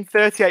 Harry Kane,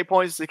 38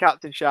 points as the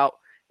captain shout.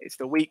 It's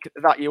the week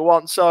that you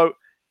want. So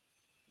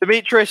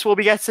Demetrius will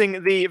be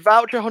getting the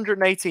voucher,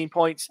 118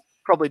 points.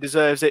 Probably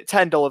deserves it.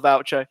 $10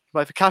 voucher.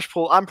 Play for cash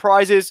pool and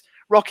prizes,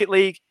 Rocket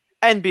League,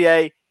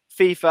 NBA,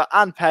 FIFA,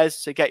 and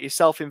PES to get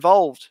yourself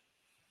involved.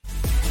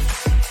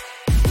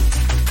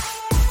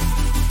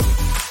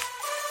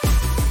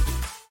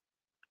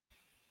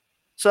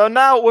 So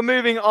now we're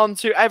moving on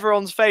to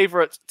everyone's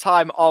favourite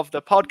time of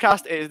the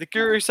podcast. It is the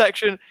Guru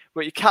section,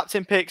 where your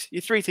captain picks,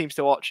 your 3 teams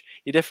to watch,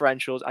 your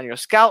differentials, and your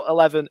Scout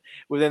 11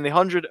 within the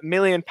 £100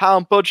 million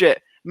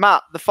budget.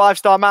 Matt, the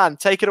 5-star man,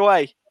 take it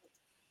away.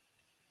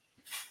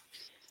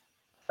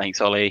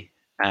 Thanks, Ollie.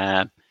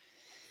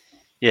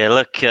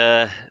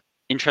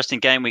 Interesting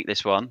game week,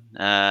 this one.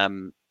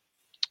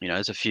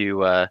 There's a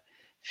few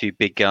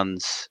big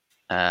guns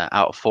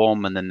out of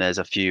form, and then there's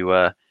a few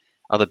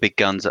other big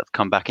guns that have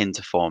come back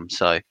into form.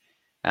 So,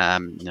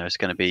 it's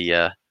going to be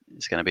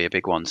a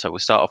big one. So we'll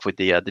start off with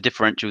the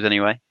differentials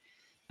anyway.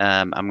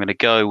 I'm going to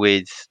go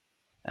with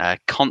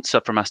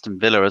Konsa from Aston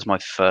Villa as my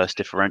first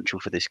differential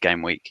for this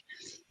game week.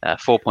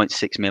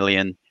 4.6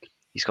 million.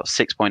 He's got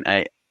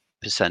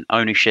 6.8%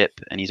 ownership,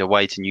 and he's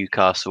away to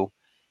Newcastle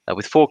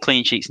with 4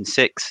 clean sheets and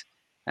 6.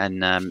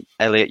 And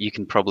Elliot, you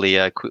can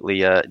probably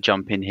quickly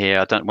jump in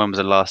here. When was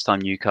the last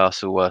time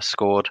Newcastle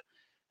scored?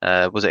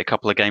 Was it a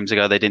couple of games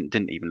ago? They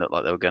didn't even look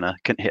like they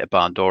couldn't hit a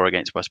barn door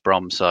against West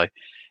Brom. So,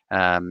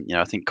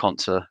 I think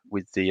Konsa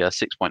with the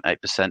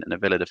 6.8% and a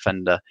Villa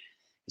defender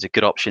is a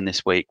good option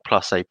this week.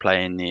 Plus, they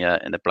play in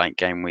the blank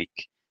game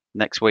week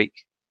next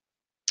week.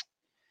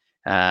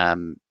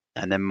 And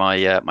then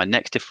my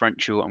next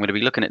differential, I'm going to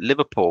be looking at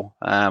Liverpool.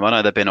 I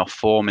know they've been off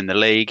form in the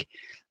league.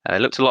 It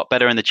looked a lot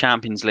better in the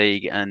Champions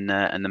League, and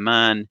the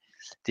man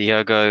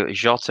Diogo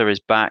Jota is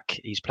back.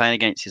 He's playing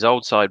against his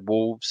old side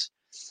Wolves.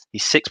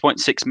 He's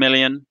 6.6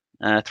 million,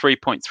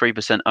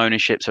 3.3%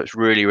 ownership, so it's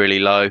really, really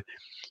low.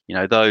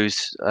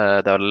 Those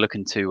that are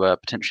looking to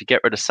potentially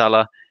get rid of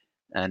Salah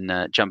and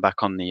jump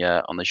back on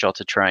the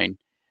Jota train.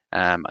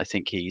 I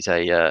think he's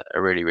a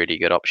really, really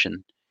good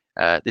option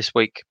this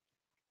week.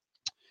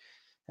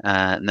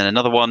 And then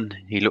another one,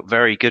 he looked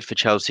very good for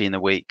Chelsea in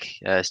the week.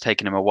 It's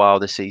taken him a while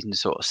this season to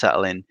sort of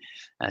settle in.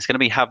 It's going to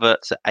be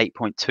Havertz at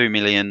 8.2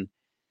 million,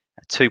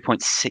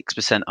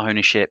 2.6%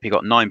 ownership. He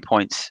got 9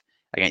 points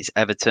against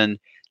Everton.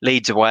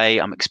 Leeds away,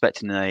 I'm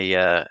expecting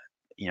I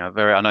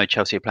know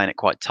Chelsea are playing it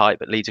quite tight,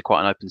 but Leeds are quite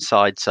an open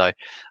side. So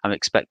I'm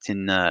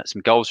expecting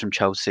some goals from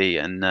Chelsea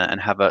and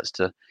Havertz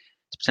to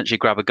potentially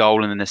grab a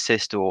goal and an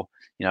assist, or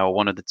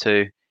one of the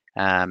two.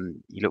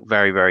 He looked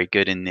very, very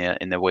good in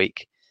the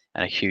week.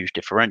 And a huge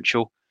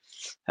differential.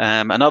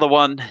 Another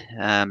one,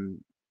 who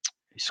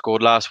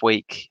scored last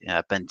week,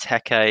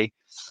 Benteke,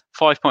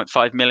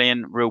 5.5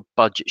 million, real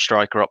budget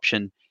striker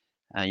option.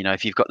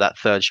 If you've got that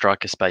third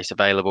striker space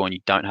available and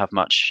you don't have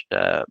much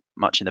in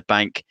the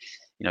bank,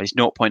 he's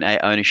 0.8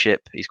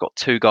 ownership. He's got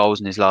 2 goals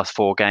in his last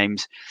 4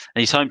 games,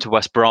 and he's home to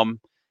West Brom.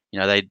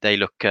 They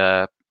look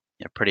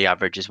pretty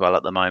average as well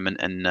at the moment,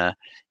 and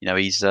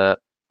he's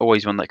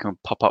always one that can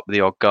pop up with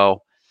the odd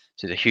goal.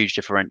 So it's a huge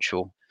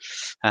differential.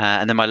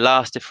 And then my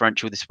last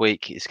differential this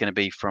week is going to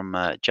be from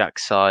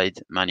Jack's side,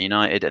 Man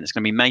United, and it's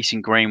going to be Mason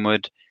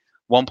Greenwood,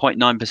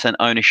 1.9%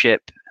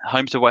 ownership,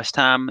 home to West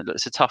Ham.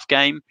 It's a tough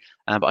game,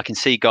 but I can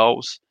see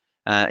goals.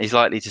 He's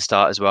likely to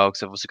start as well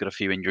because I've also got a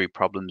few injury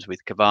problems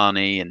with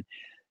Cavani and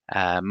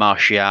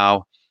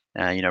Martial.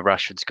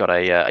 Rashford's got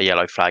a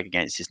yellow flag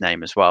against his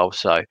name as well,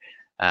 so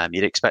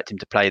you'd expect him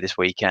to play this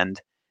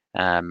weekend,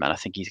 and I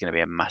think he's going to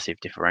be a massive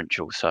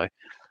differential. So.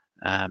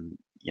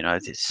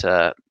 It's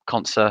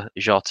Konsa,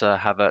 Jota,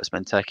 Havertz,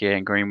 Benteke,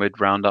 and Greenwood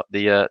round up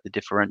the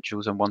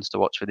differentials and ones to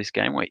watch for this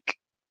game week.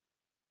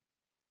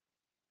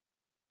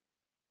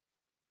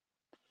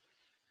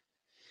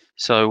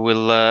 So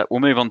we'll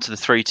move on to the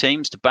 3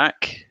 teams to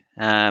back.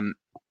 The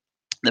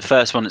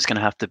first one is going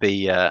to have to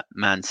be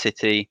Man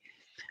City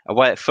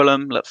away at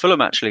Fulham. Look,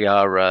 Fulham actually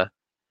are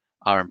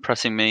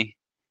impressing me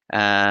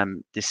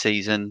this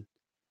season,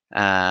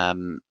 but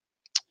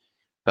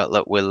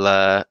look,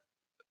 we'll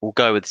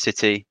go with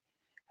City.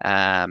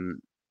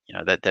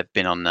 They've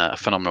been on a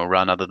phenomenal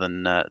run, other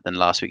than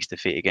last week's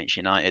defeat against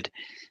United.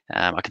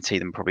 I can see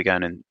them probably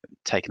going and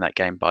taking that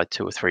game by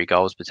 2 or 3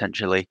 goals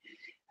potentially.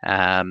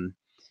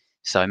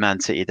 So Man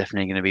City are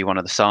definitely going to be one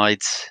of the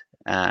sides.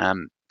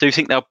 Do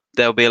think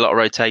there'll be a lot of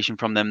rotation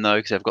from them though,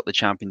 because they've got the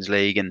Champions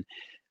League, and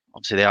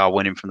obviously they are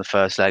winning from the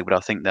first leg, but I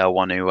think they'll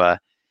want to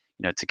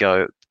to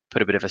go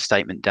put a bit of a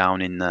statement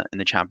down in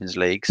the Champions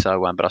League.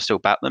 So, but I still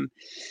back them.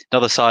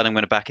 Another side I'm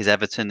going to back is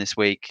Everton this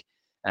week.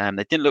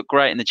 They didn't look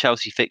great in the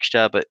Chelsea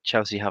fixture, but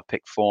Chelsea have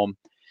picked form.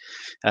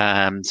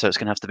 So it's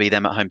going to have to be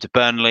them at home to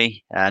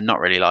Burnley. Not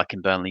really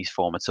liking Burnley's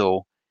form at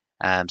all.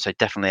 So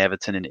definitely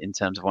Everton in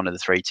terms of one of the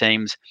three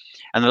teams.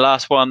 And the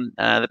last one,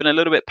 they've been a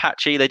little bit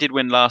patchy. They did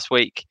win last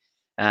week,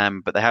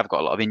 but they have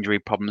got a lot of injury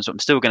problems. So I'm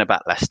still going to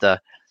back Leicester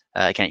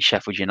against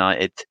Sheffield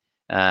United.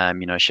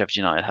 Sheffield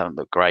United haven't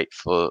looked great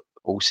for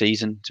all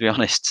season, to be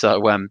honest.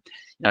 So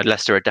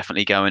Leicester are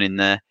definitely going in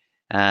there.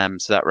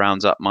 So that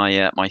rounds up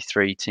my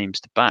three teams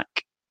to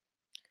back.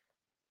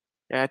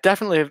 Yeah,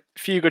 definitely a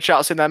few good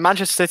shouts in there.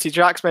 Manchester City,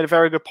 Jack's made a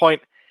very good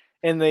point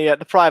in the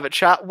private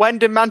chat. When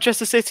did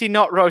Manchester City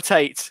not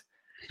rotate?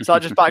 So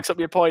that just backs up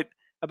your point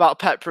about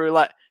Pep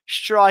Roulette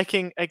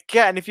striking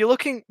again. If you're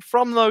looking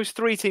from those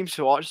three teams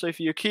to watch, so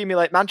if you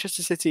accumulate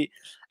Manchester City,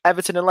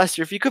 Everton and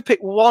Leicester, if you could pick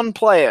one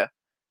player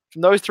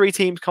from those three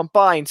teams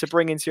combined to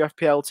bring into your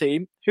FPL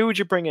team, who would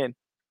you bring in?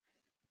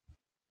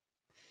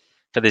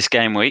 For this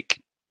game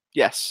week?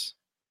 Yes.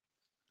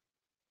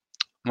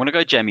 I want to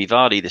go Jamie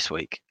Vardy this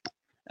week.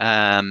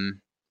 I'd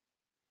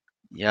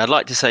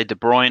like to say De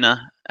Bruyne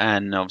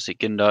and obviously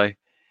Gundo,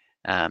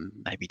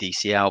 maybe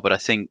DCL, but I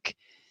think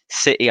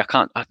City, I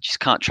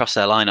just can't trust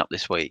their lineup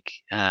this week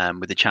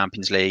with the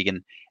Champions League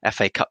and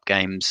FA Cup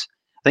games.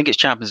 I think it's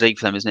Champions League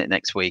for them, isn't it,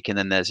 next week? And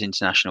then there's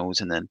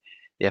internationals, and then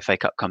the FA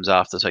Cup comes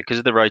after. So because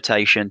of the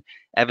rotation,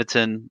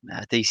 Everton,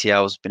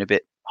 DCL's been a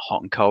bit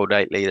hot and cold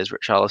lately. There's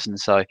Richarlison.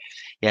 So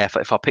yeah,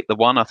 if I pick the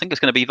one, I think it's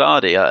going to be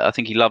Vardy. I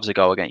think he loves a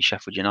goal against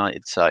Sheffield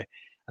United. So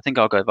I think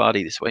I'll go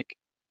Vardy this week.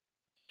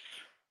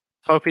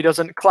 Hope he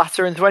doesn't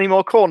clatter into any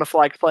more corner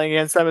flags playing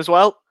against them as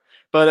well.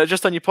 But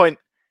just on your point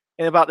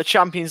about the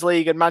Champions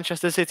League and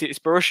Manchester City, it's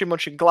Borussia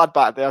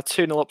Mönchengladbach. They are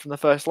 2-0 up from the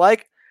first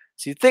leg.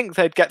 So you'd think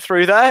they'd get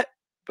through there,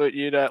 but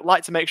you'd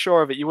like to make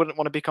sure of it. You wouldn't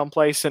want to be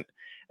complacent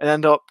and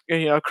end up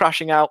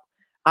crashing out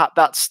at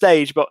that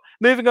stage. But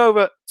moving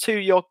over to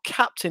your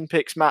captain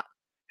picks, Matt,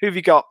 who have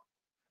you got?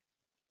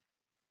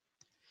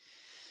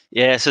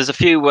 Yeah, so there's a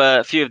few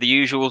of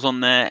the usuals on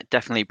there.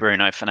 Definitely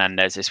Bruno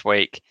Fernandes this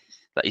week.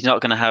 But he's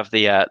not going to have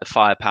the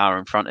firepower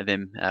in front of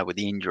him with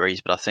the injuries.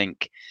 But I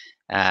think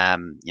he's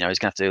going to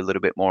have to do a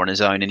little bit more on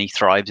his own, and he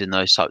thrives in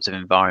those types of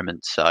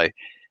environments. So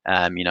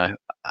at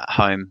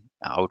home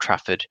at Old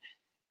Trafford,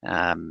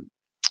 I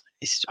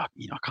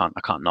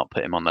can't not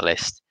put him on the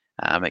list.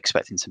 I'm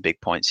expecting some big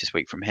points this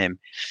week from him.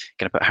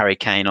 Going to put Harry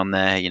Kane on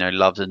there.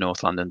 Loves the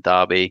North London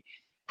derby.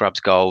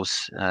 Grabs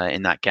goals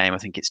in that game. I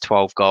think it's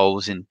 12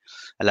 goals in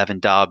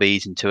 11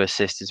 derbies and 2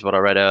 assists is what I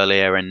read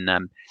earlier. And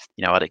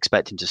I'd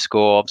expect him to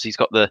score. Obviously, he's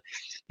got the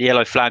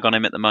yellow flag on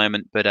him at the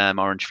moment, but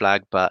orange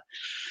flag. But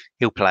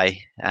he'll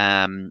play.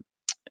 And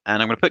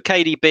I'm going to put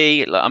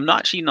KDB. I'm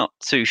not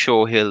too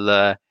sure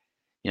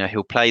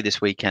he'll play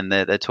this weekend.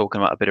 They're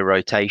talking about a bit of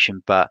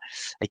rotation, but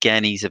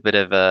again, he's a bit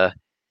of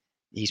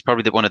he's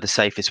probably one of the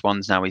safest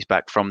ones now. He's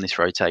back from this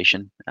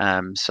rotation.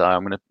 So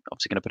I'm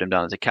obviously going to put him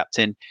down as a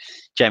captain.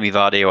 Jamie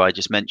Vardy, who I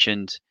just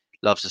mentioned,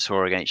 loves to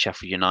score against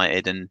Sheffield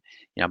United, and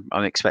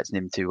I'm expecting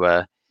him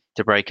to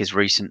break his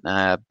recent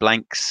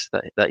blanks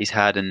that he's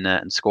had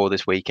and score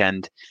this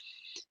weekend.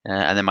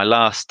 And then my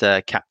last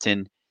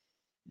captain,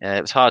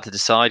 it was hard to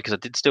decide because I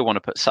did still want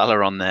to put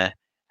Salah on there,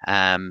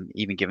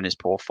 even given his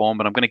poor form.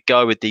 But I'm going to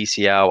go with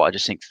DCL. I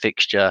just think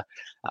fixture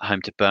at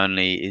home to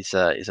Burnley is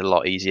a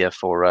lot easier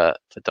for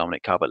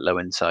Dominic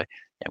Calvert-Lewin. So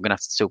I'm going to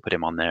have to still put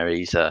him on there.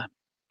 He's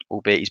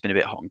albeit he's been a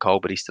bit hot and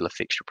cold, but he's still a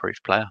fixture-proof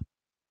player.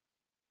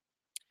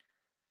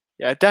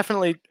 Yeah,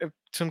 definitely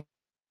some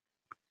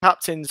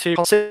captains who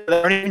consider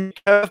their own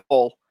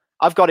curveball.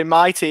 I've got in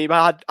my team.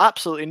 I had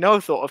absolutely no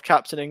thought of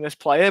captaining this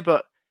player,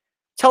 but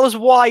tell us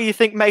why you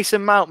think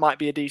Mason Mount might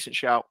be a decent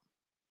shout.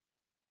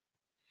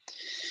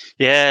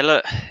 Yeah,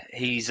 look,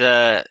 he's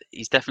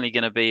definitely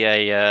going to be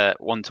a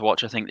one to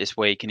watch, I think, this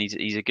week, and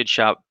he's a good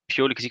shout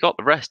purely because he got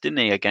the rest, didn't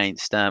he,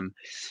 against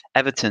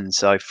Everton?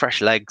 So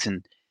fresh legs,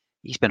 and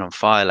he's been on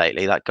fire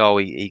lately. That goal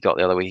he got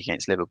the other week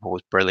against Liverpool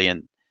was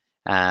brilliant,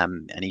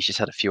 and he's just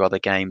had a few other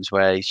games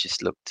where he's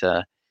just looked,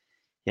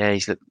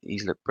 he's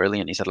looked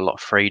brilliant. He's had a lot of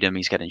freedom.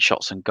 He's getting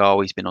shots on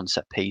goal. He's been on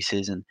set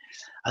pieces, and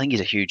I think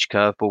he's a huge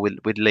curveball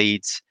with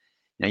Leeds.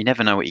 You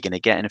never know what you're going to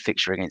get in a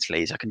fixture against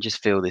Leeds. I can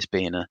just feel this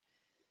being a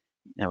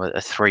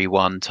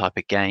 3-1 type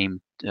of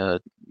game. There's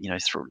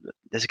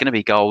going to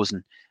be goals,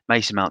 and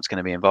Mason Mount's going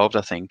to be involved,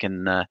 I think.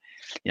 And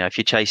if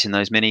you're chasing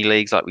those mini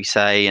leagues, like we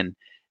say, and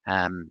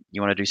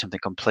you want to do something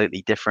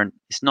completely different,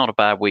 it's not a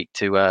bad week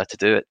to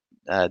do it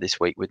this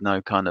week with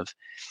no kind of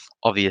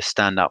obvious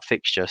standout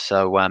fixture.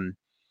 So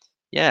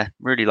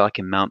really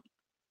liking Mount.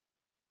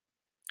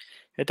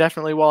 Yeah,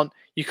 definitely one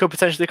you could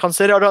potentially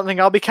consider. I don't think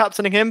I'll be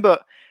captaining him,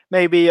 but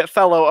maybe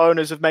fellow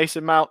owners of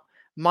Mason Mount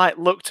might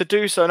look to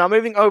do so. Now,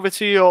 moving over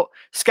to your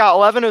Scout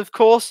 11, of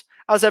course,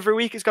 as every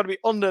week, it's got to be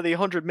under the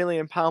 £100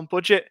 million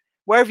budget.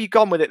 Where have you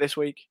gone with it this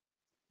week?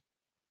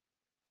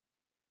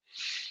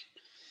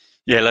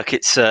 Yeah, look,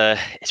 it's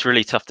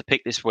really tough to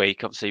pick this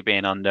week. Obviously,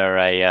 being under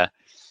a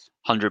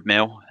 100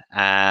 mil,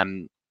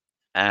 it's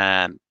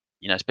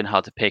been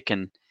hard to pick,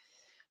 and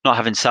not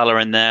having Salah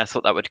in there, I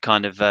thought that would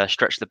kind of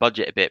stretch the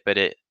budget a bit, but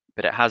it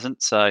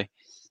hasn't. So,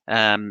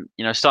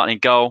 starting in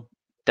goal,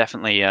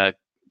 definitely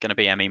going to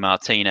be Emi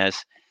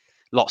Martinez.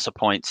 Lots of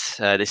points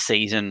this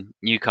season.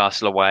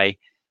 Newcastle away.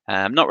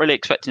 Not really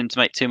expecting him to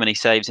make too many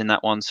saves in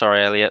that one.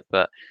 Sorry, Elliot,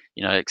 but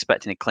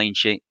expecting a clean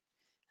sheet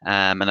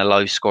and a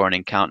low scoring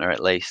encounter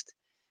at least.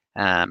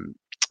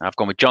 I've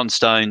gone with John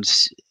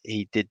Stones.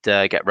 He did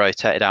get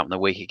rotated out in the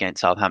week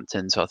against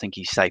Southampton, so I think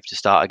he's safe to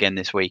start again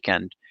this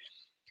weekend.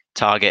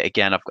 Target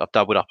again. I've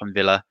doubled up on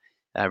Villa.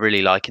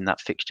 Really liking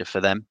that fixture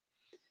for them.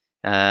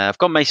 I've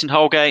got Mason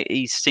Holgate.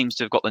 He seems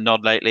to have got the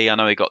nod lately. I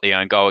know he got the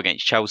own goal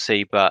against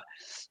Chelsea, but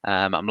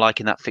I'm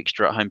liking that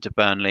fixture at home to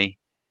Burnley.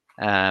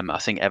 I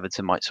think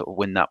Everton might sort of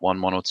win that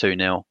 1-1 or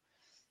 2-0.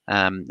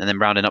 And then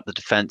rounding up the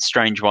defence,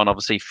 strange one,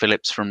 obviously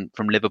Phillips from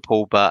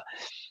Liverpool, but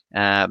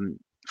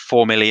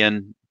 4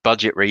 million,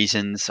 budget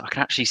reasons. I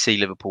can actually see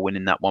Liverpool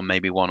winning that one,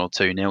 maybe 1 or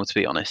 2-0, to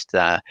be honest.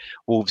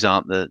 Wolves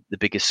aren't the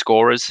biggest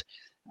scorers.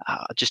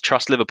 I just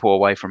trust Liverpool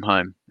away from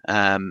home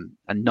and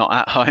not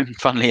at home,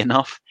 funnily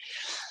enough.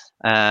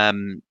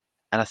 And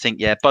I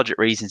think, budget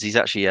reasons, he's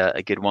actually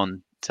a good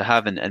one to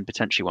have and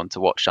potentially one to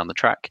watch down the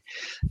track.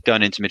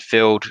 Going into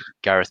midfield,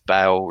 Gareth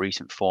Bale,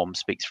 recent form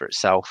speaks for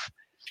itself.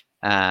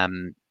 I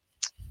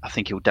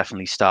think he'll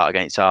definitely start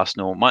against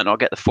Arsenal. Might not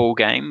get the full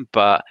game,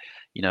 but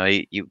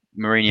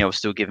Mourinho will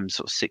still give him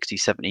sort of 60,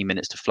 70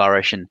 minutes to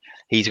flourish, and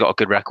he's got a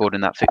good record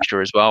in that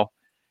fixture as well.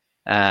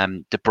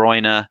 De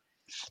Bruyne,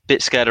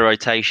 bit scared of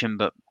rotation,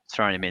 but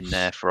throwing him in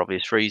there for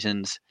obvious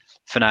reasons.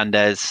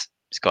 Fernandes,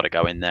 he's got to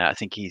go in there. I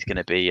think he's going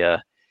to be.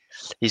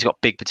 He's got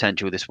big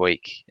potential this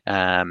week.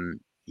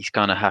 He's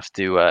going to have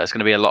to. It's going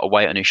to be a lot of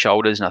weight on his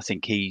shoulders, and I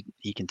think he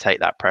can take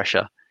that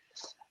pressure.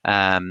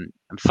 And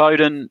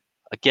Foden,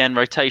 again,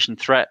 rotation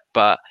threat,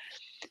 but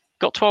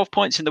got 12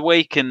 points in the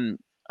week, and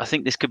I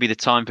think this could be the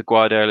time for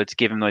Guardiola to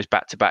give him those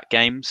back-to-back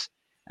games,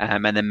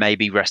 and then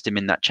maybe rest him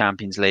in that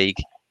Champions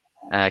League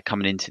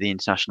coming into the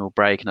international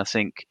break. And I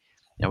think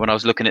when I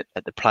was looking at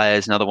the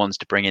players and other ones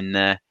to bring in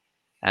there,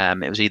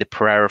 it was either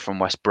Pereira from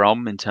West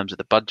Brom in terms of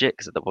the budget,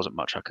 because there wasn't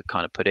much I could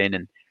kind of put in,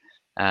 and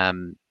I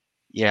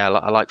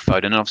like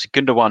Foden, and obviously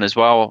Gundogan as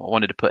well. I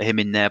wanted to put him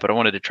in there, but I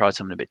wanted to try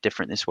something a bit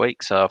different this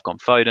week, so I've gone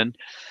Foden.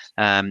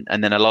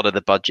 And then a lot of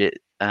the budget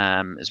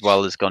as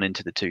well has gone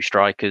into the two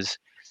strikers.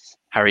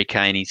 Harry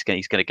Kane, he's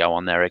going to go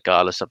on there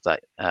regardless of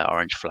that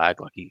orange flag.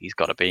 Like he's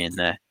got to be in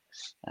there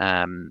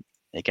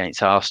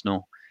against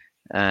Arsenal.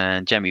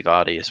 And Jamie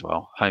Vardy as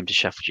well, home to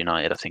Sheffield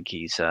United. I think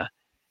he's going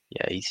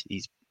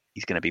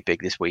to be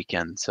big this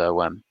weekend. So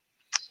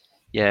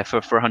for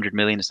 100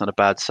 million, it's not a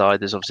bad side.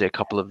 There's obviously a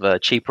couple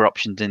of cheaper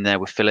options in there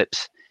with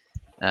Phillips,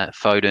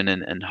 Foden,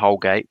 and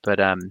Holgate. But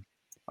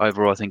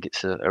overall, I think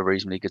it's a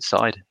reasonably good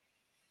side.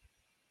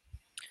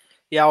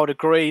 Yeah, I would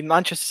agree.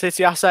 Manchester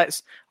City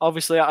assets,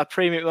 obviously at a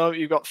premium moment,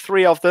 you've got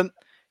 3 of them.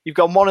 You've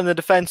got 1 in the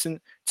defence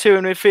and 2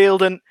 in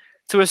midfield. And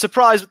to a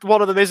surprise,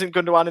 one of them isn't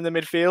Gundogan in the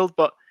midfield,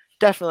 but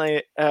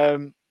definitely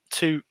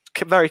 2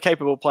 very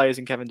capable players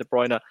in Kevin De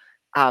Bruyne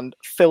and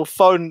Phil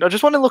Foden. I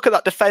just want to look at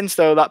that defence,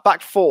 though, that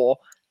back 4.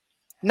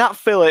 Nat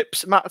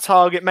Phillips, Matt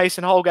Targett,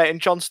 Mason Holgate, and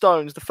John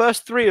Stones. The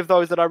first 3 of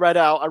those that I read it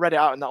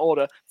out in that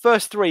order.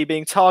 First 3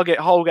 being Targett,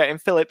 Holgate,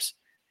 and Phillips.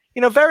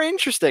 Very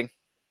interesting.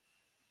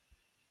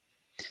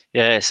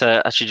 Yeah, it's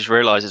actually just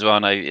realised as well. I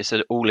know it's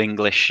an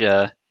all-English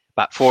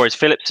back 4. Is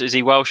Phillips? Is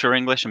he Welsh or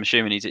English? I'm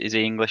assuming is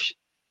he English?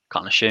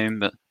 Can't assume,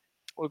 but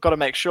we've got to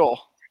make sure.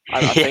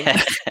 I think.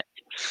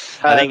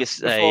 I think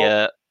it's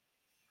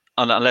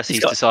unless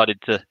he's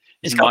decided to.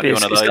 He's got to be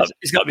one of those.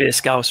 He's got to be a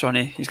Scouser, hasn't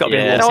he? He's got to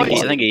be. I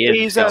think he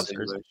is.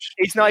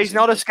 He's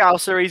not a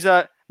Scouser. He's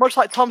much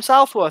like Tom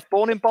Southworth,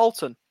 born in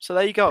Bolton. So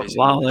there you go.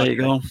 Wow, there you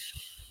go.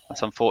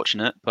 That's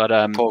unfortunate, but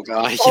poor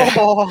guy.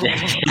 Oh.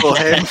 Poor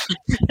him.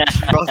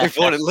 Rather be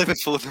born in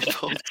Liverpool than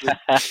Bolton.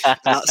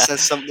 That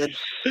says something.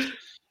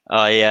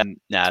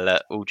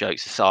 Look, all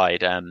jokes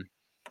aside, I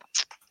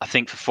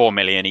think for 4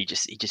 million, he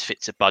just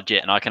fits a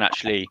budget, and I can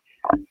actually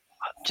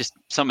just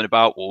something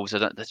about Wolves.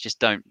 They just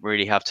don't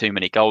really have too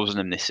many goals in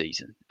them this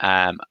season.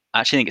 I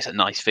actually think it's a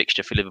nice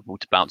fixture for Liverpool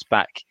to bounce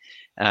back.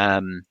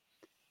 4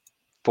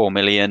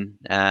 million.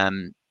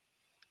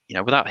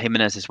 Without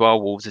Jimenez as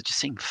well, Wolves have just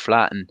seemed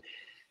flat, and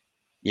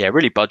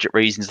really budget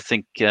reasons. I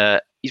think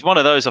he's one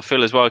of those I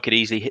feel as well could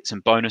easily hit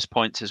some bonus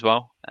points as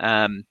well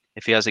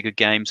if he has a good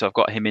game. So I've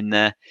got him in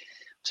there.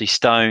 See,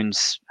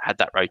 Stones had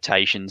that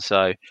rotation,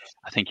 so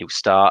I think he'll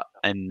start,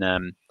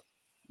 and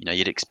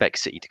you'd expect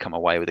City to come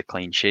away with a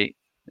clean sheet.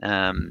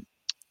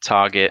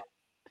 Targett,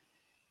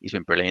 he's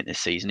been brilliant this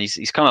season.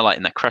 He's kind of like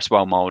in that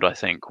Cresswell mould, I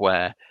think,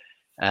 where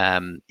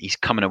he's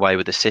coming away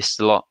with assists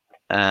a lot.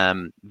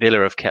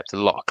 Villa have kept a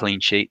lot of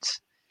clean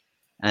sheets,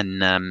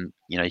 and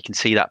you can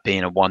see that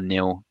being a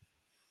 1-0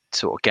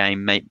 sort of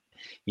game. Maybe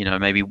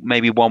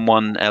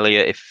 1-1,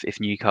 Elliot,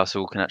 if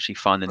Newcastle can actually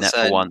find the net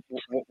for 1.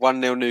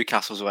 1-0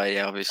 Newcastle's way,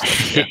 yeah,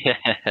 obviously. Yeah.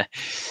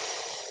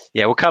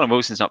 Yeah, well, Callum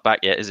Wilson's not back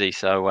yet, is he?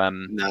 So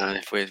No,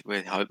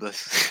 we're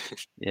hopeless.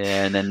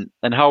 yeah, and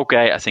then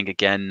Holgate, I think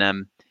again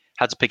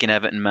had to pick an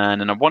Everton man,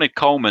 and I wanted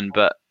Coleman,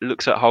 but it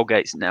looks like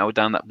Holgate's nailed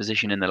down that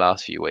position in the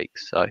last few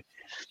weeks. So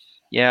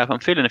yeah, I'm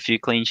feeling a few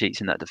clean sheets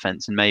in that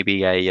defence, and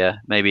maybe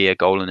a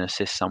goal and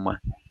assist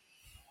somewhere.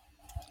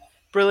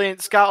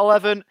 Brilliant Scout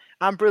 11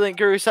 and brilliant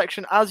Guru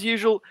section as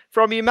usual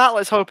from you, Matt.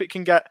 Let's hope it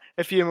can get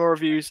a few more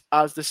reviews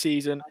as the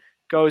season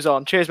goes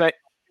on. Cheers, mate.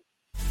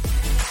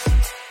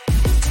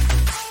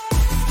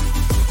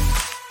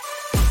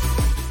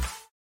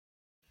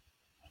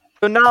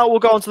 So now we'll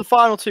go on to the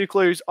final two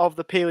clues of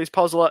the Peely's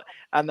Puzzler,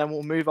 and then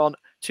we'll move on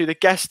to the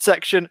guest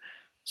section.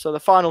 So the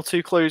final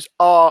two clues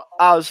are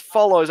as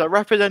follows. I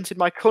represented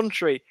my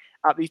country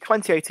at the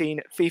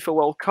 2018 FIFA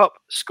World Cup,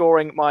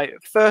 scoring my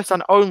first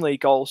and only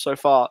goal so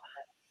far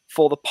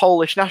for the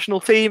Polish national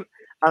team,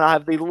 and I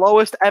have the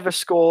lowest ever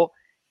score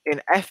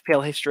in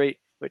FPL history,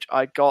 which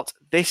I got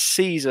this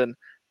season.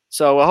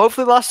 So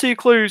hopefully the last two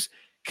clues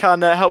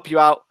can help you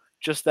out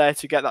just there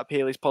to get that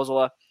Peely's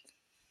Puzzler.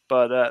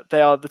 But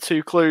they are the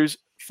two clues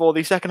for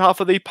the second half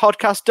of the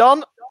podcast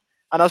done.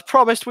 And as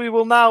promised, we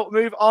will now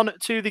move on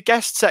to the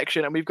guest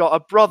section. And we've got a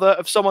brother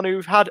of someone who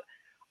we've had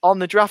on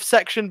the draft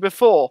section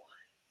before,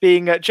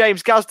 being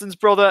James Gasden's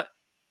brother,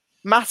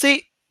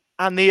 Matty,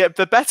 and the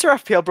better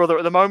FPL brother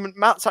at the moment.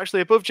 Matt's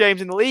actually above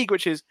James in the league,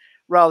 which is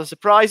rather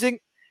surprising.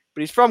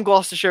 But he's from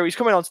Gloucestershire. He's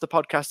coming onto the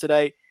podcast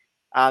today.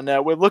 And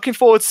we're looking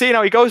forward to seeing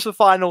how he goes for the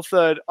final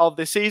third of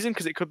this season,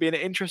 because it could be an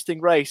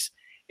interesting race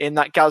in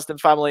that Gasden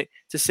family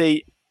to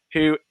see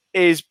who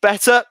is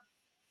better.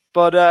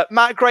 But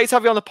Matt, great to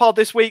have you on the pod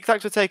this week.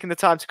 Thanks for taking the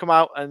time to come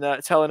out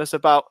and telling us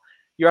about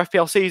your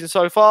FPL season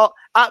so far.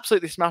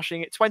 Absolutely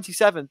smashing it.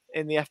 27th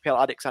in the FPL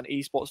Addicts and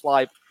Esports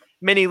Live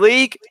mini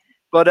league.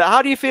 But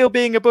how do you feel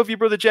being above your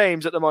brother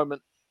James at the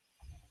moment?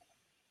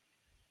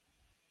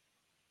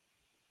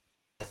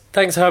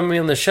 Thanks for having me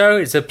on the show.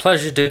 It's a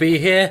pleasure to be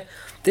here.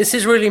 This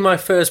is really my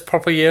first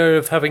proper year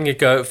of having a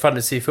go at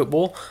fantasy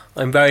football.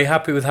 I'm very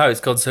happy with how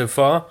it's gone so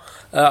far.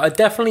 I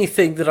definitely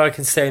think that I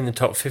can stay in the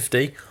top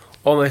 50.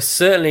 Almost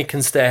certainly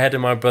can stay ahead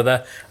of my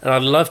brother, and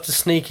I'd love to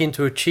sneak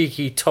into a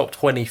cheeky top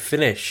 20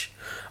 finish.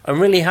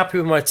 I'm really happy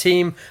with my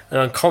team,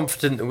 and I'm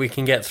confident that we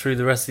can get through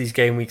the rest of these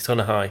game weeks on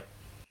a high.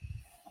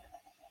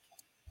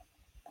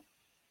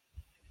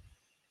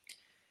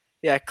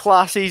 Yeah,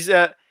 class. He's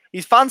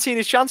fancying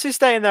his chances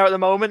staying there at the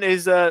moment.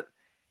 Is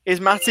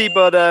Matty?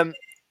 But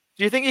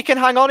do you think you can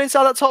hang on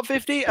inside that top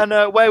 50? And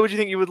where would you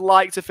think you would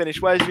like to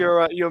finish? Where's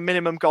your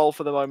minimum goal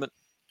for the moment?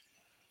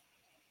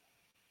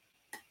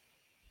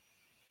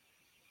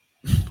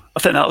 I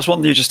think that was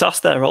one you just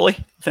asked there, Ollie.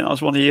 I think that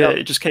was one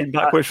you just came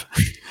back with.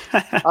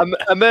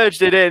 I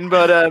merged it in,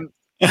 but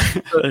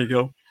there you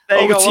go. There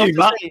you Over go. to you,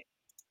 Matt.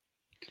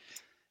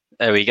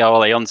 There we go,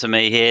 Ollie. On to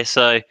me here.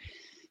 So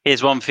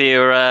here's one for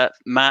you,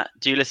 Matt.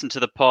 Do you listen to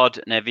the pod,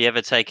 and have you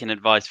ever taken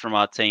advice from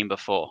our team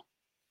before?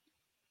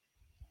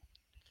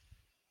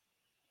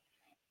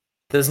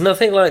 There's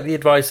nothing like the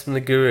advice from the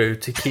guru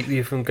to keep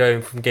you from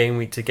going from game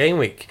week to game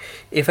week.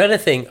 If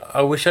anything,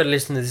 I wish I'd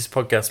listened to this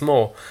podcast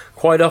more.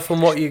 Quite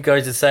often what you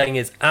guys are saying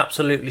is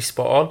absolutely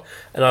spot on,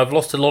 and I've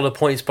lost a lot of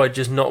points by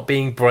just not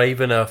being brave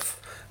enough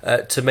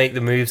to make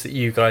the moves that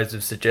you guys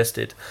have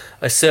suggested.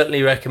 I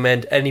certainly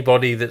recommend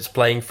anybody that's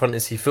playing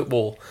fantasy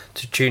football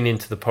to tune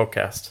into the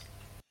podcast.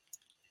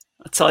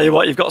 I tell you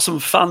what, you got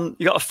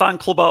a fan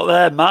club out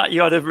there, Matt.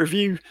 You had a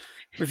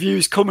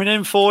reviews coming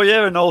in for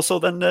you, and also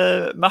then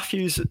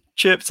Matthew's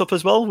chirped up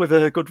as well with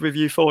a good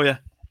review for you.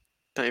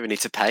 Don't even need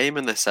to pay him,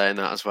 and they're saying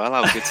that as well.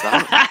 How good's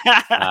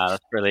that?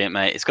 That's brilliant,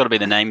 mate. It's got to be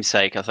the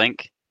namesake, I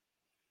think.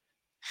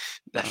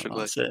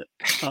 Definitely.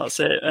 That's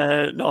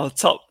it. No,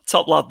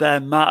 top lad there,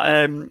 Matt.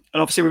 And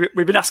obviously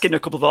we've been asking a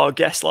couple of our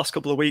guests last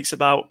couple of weeks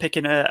about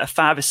picking a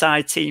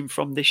five-a-side team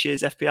from this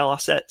year's FPL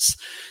assets.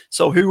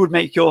 So who would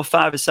make your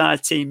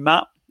five-a-side team,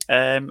 Matt?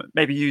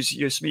 Maybe use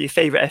some of your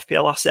favourite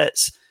FPL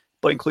assets,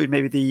 but include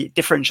maybe the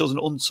differentials and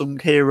unsung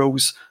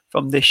heroes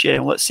from this year.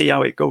 And let's see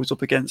how it goes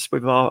up against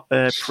with our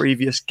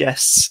previous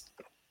guests.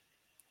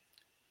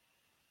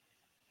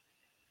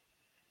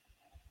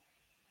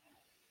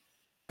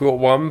 Got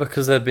one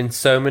because there have been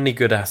so many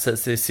good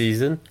assets this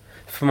season.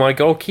 For my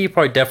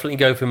goalkeeper, I definitely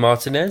go for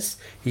Martinez.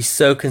 He's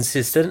so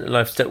consistent, and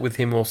I've stuck with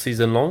him all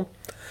season long.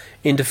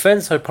 In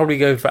defence, I'd probably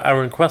go for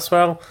Aaron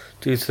Cresswell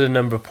due to the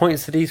number of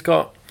points that he's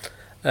got.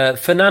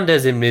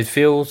 Fernandes in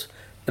midfield,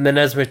 and then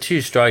as my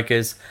two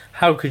strikers,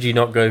 how could you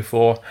not go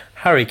for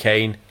Harry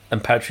Kane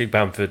and Patrick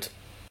Bamford?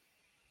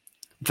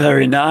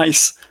 Very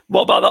nice.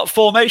 What about that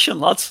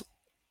formation, lads?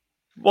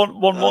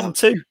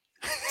 1-1-1-2.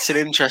 It's an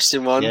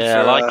interesting one.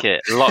 Yeah, I like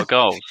it. A lot of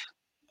goals.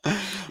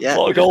 Yeah, a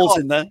lot of goals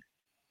in there.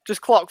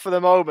 Just clock for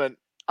the moment.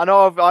 I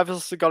know I've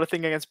also got a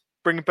thing against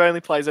bringing Burnley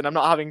players in. I'm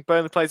not having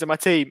Burnley players in my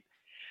team.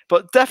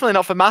 But definitely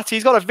not for Matty.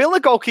 He's got a Villa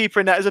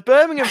goalkeeper in there as a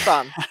Birmingham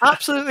fan.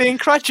 Absolutely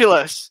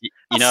incredulous.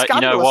 You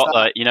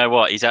know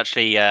what? He's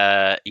actually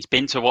he's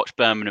been to watch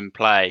Birmingham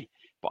play,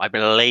 but I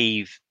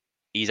believe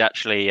he's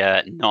actually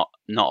not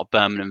a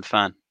Birmingham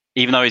fan,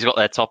 even though he's got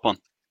their top on.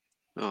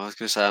 Oh, I was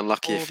going to say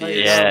unlucky if he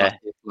is. Yeah.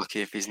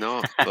 Lucky if he's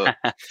not. But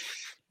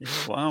Yeah,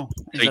 wow.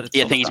 So I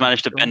think he's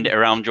managed to bend it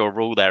around your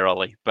rule there,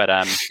 Ollie. But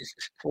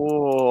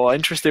Oh,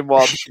 interesting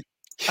one.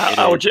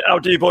 How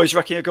do you boys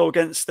reckon you go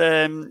against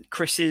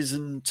Chris's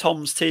and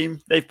Tom's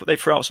team? They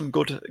threw out some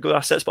good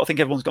assets, but I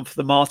think everyone's gone for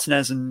the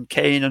Martinez and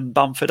Kane and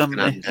Bamford, haven't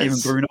they? Even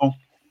Bruno.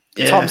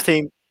 Yeah.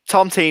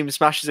 Tom's team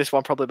smashes this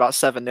one probably about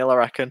 7-0, I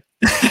reckon.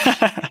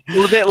 A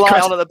little bit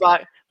light on at the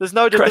back. There's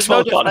no defense.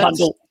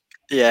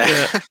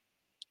 Yeah.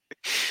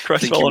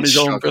 Cresswell on his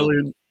own,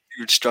 brilliant.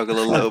 He would struggle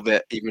a little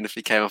bit, even if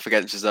he came off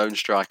against his own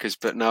strikers.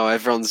 But no,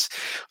 everyone's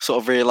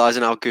sort of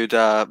realising how good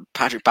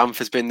Patrick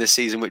Bamford's been this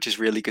season, which is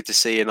really good to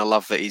see. And I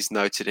love that he's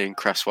noted in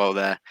Cresswell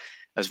there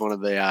as one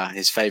of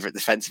his favourite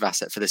defensive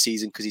asset for the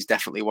season, because he's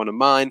definitely one of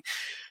mine.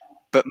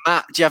 But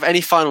Matt, do you have any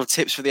final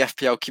tips for the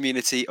FPL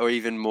community, or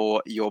even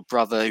more, your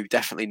brother who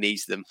definitely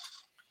needs them?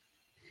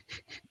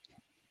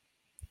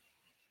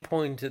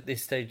 Point at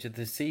this stage of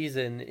the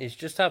season is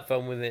just have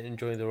fun with it and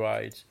enjoy the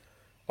ride.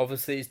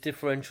 Obviously, it's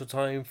differential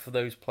time for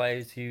those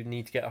players who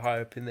need to get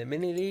higher up in their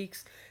mini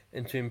leagues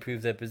and to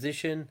improve their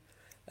position.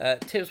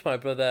 Tips my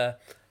brother.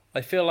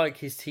 I feel like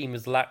his team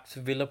has lacked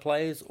Villa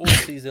players all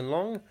season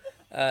long,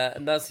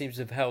 and that seems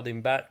to have held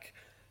him back.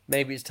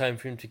 Maybe it's time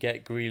for him to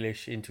get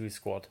Grealish into his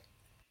squad.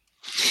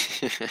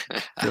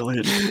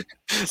 Brilliant.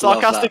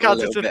 Sarcastic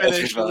answer to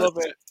finish. I love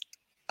it.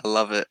 I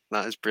love it.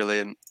 That is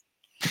brilliant.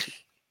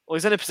 Well,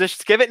 he's in a position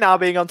to give it now,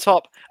 being on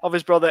top of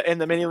his brother in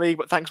the mini league.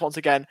 But thanks once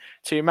again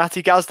to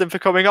Matty Gazden for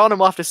coming on, and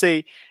we'll have to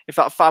see if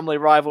that family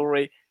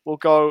rivalry will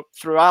go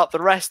throughout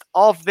the rest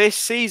of this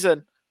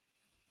season.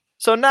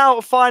 So now,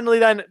 finally,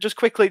 then, just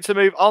quickly to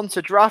move on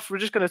to draft, we're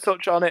just going to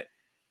touch on it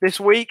this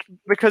week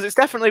because it's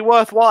definitely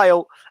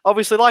worthwhile.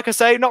 Obviously, like I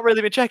say, not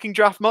really been checking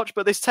draft much,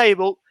 but this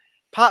table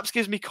perhaps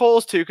gives me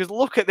cause to, because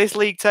look at this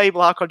league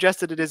table, how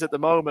congested it is at the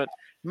moment.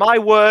 My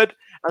word,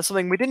 and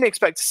something we didn't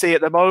expect to see at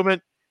the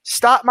moment.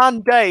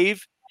 Statman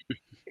Dave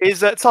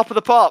is at top of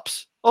the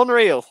pops.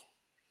 Unreal.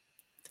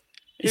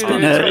 He's been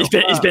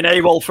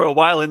AWOL for a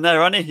while in there,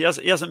 hasn't he?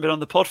 He hasn't been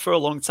on the pod for a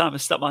long time.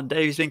 As Statman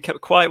Dave, he's been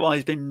kept quiet while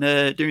he's been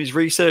doing his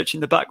research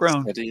in the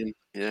background. Studying.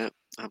 Yeah,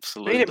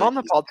 absolutely. We need him on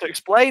the pod to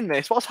explain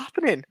this. What's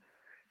happening?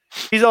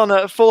 He's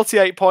on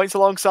 48 points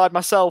alongside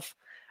myself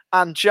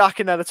and Jack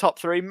in the top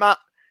three. Matt,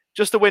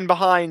 just a win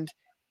behind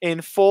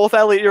in fourth.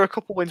 Elliot, you're a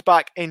couple wins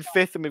back in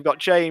fifth, and we've got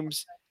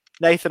James,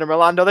 Nathan and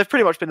Rolando. They've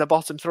pretty much been the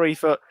bottom three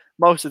for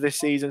most of this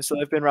season, so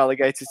they've been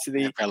relegated to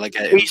the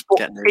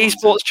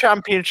esports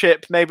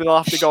championship. Maybe they'll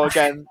have to go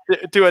again,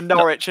 do a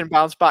Norwich and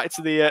bounce back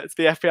to the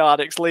FPL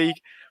Addicts League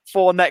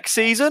for next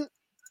season.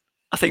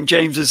 I think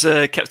James has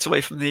kept away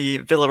from the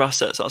Villa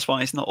assets. That's why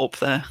he's not up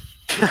there.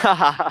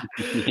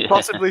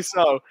 Possibly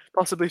so.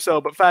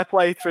 But fair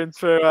play for him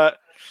for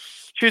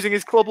choosing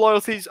his club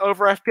loyalties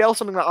over FPL,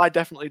 something that I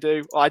definitely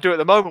do. Well, I do at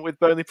the moment with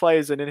Burnley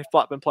players, and if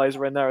Blackburn players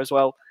are in there as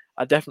well,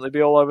 I'd definitely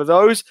be all over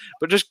those.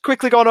 But just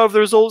quickly going over the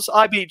results,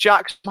 I beat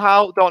Jack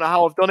somehow. Don't know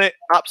how I've done it.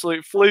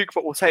 Absolute fluke,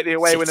 but we'll take the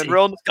away win and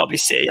run. It's got to be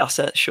City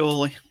assets,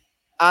 surely.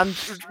 And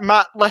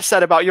Matt, less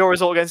said about your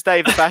result against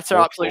Dave, the better.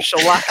 Absolute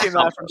shellacking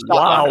there from Statman.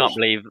 Wow.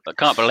 I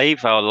can't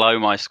believe how low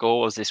my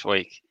score was this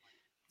week.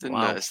 Didn't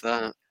notice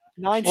that.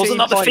 Wasn't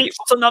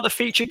that the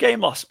feature game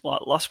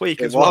last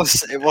week? It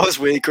was.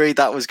 We agreed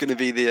that was going to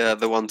be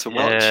the one to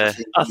watch. Yeah.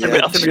 I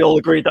think we all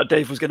agreed that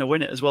Dave was going to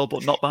win it as well,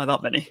 but not by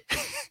that many.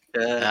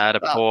 Yeah.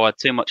 I had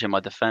too much in my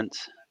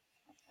defence.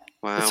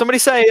 Wow. Did somebody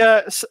say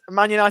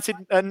Man United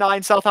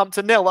 9,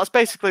 Southampton 0? That's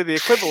basically the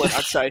equivalent,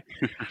 I'd say.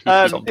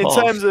 In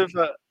terms of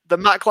the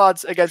Mac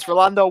lads against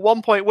Rolando,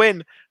 1 point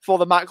win for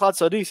the Mac lads,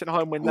 so a decent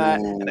home win there.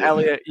 Ooh. And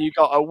Elliot, you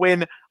got a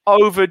win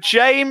over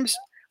James.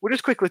 We'll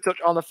just quickly touch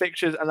on the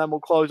fixtures and then we'll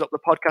close up the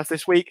podcast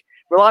this week.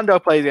 Rolando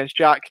plays against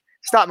Jack,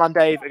 Statman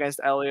Dave against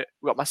Elliot.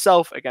 We've got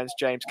myself against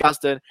James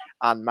Gazden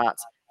and Matt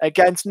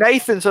against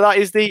Nathan. So that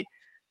is the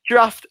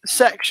draft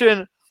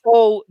section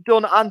all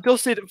done and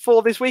dusted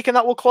for this week, and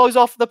that will close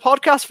off the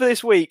podcast for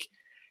this week.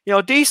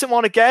 Decent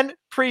one again,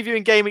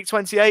 previewing game week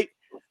 28.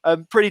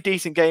 Pretty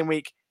decent game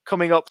week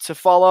coming up to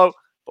follow,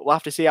 but we'll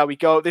have to see how we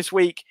go this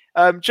week.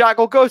 Jack,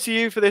 I'll go to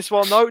you for this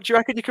one, though. Do you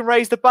reckon you can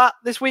raise the bat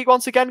this week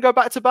once again, go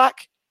back to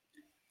back?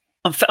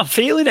 I'm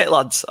feeling it,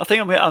 lads. I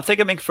think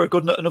I'm in for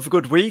another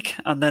good week,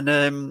 and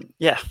then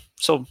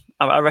So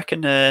I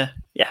reckon,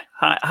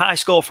 high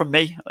score from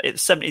me.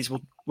 70s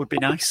would be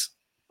nice.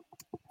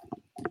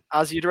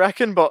 As you'd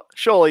reckon, but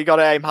surely you got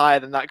to aim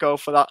higher than that. Go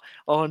for that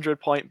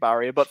 100-point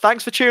barrier. But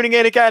thanks for tuning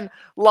in again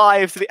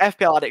live to the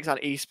FPL Addicts and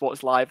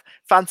Esports Live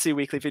fancy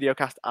weekly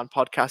videocast and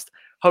podcast.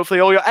 Hopefully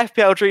all your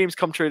FPL dreams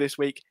come true this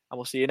week, and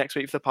we'll see you next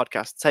week for the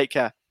podcast. Take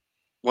care.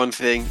 One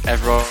thing,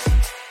 everyone.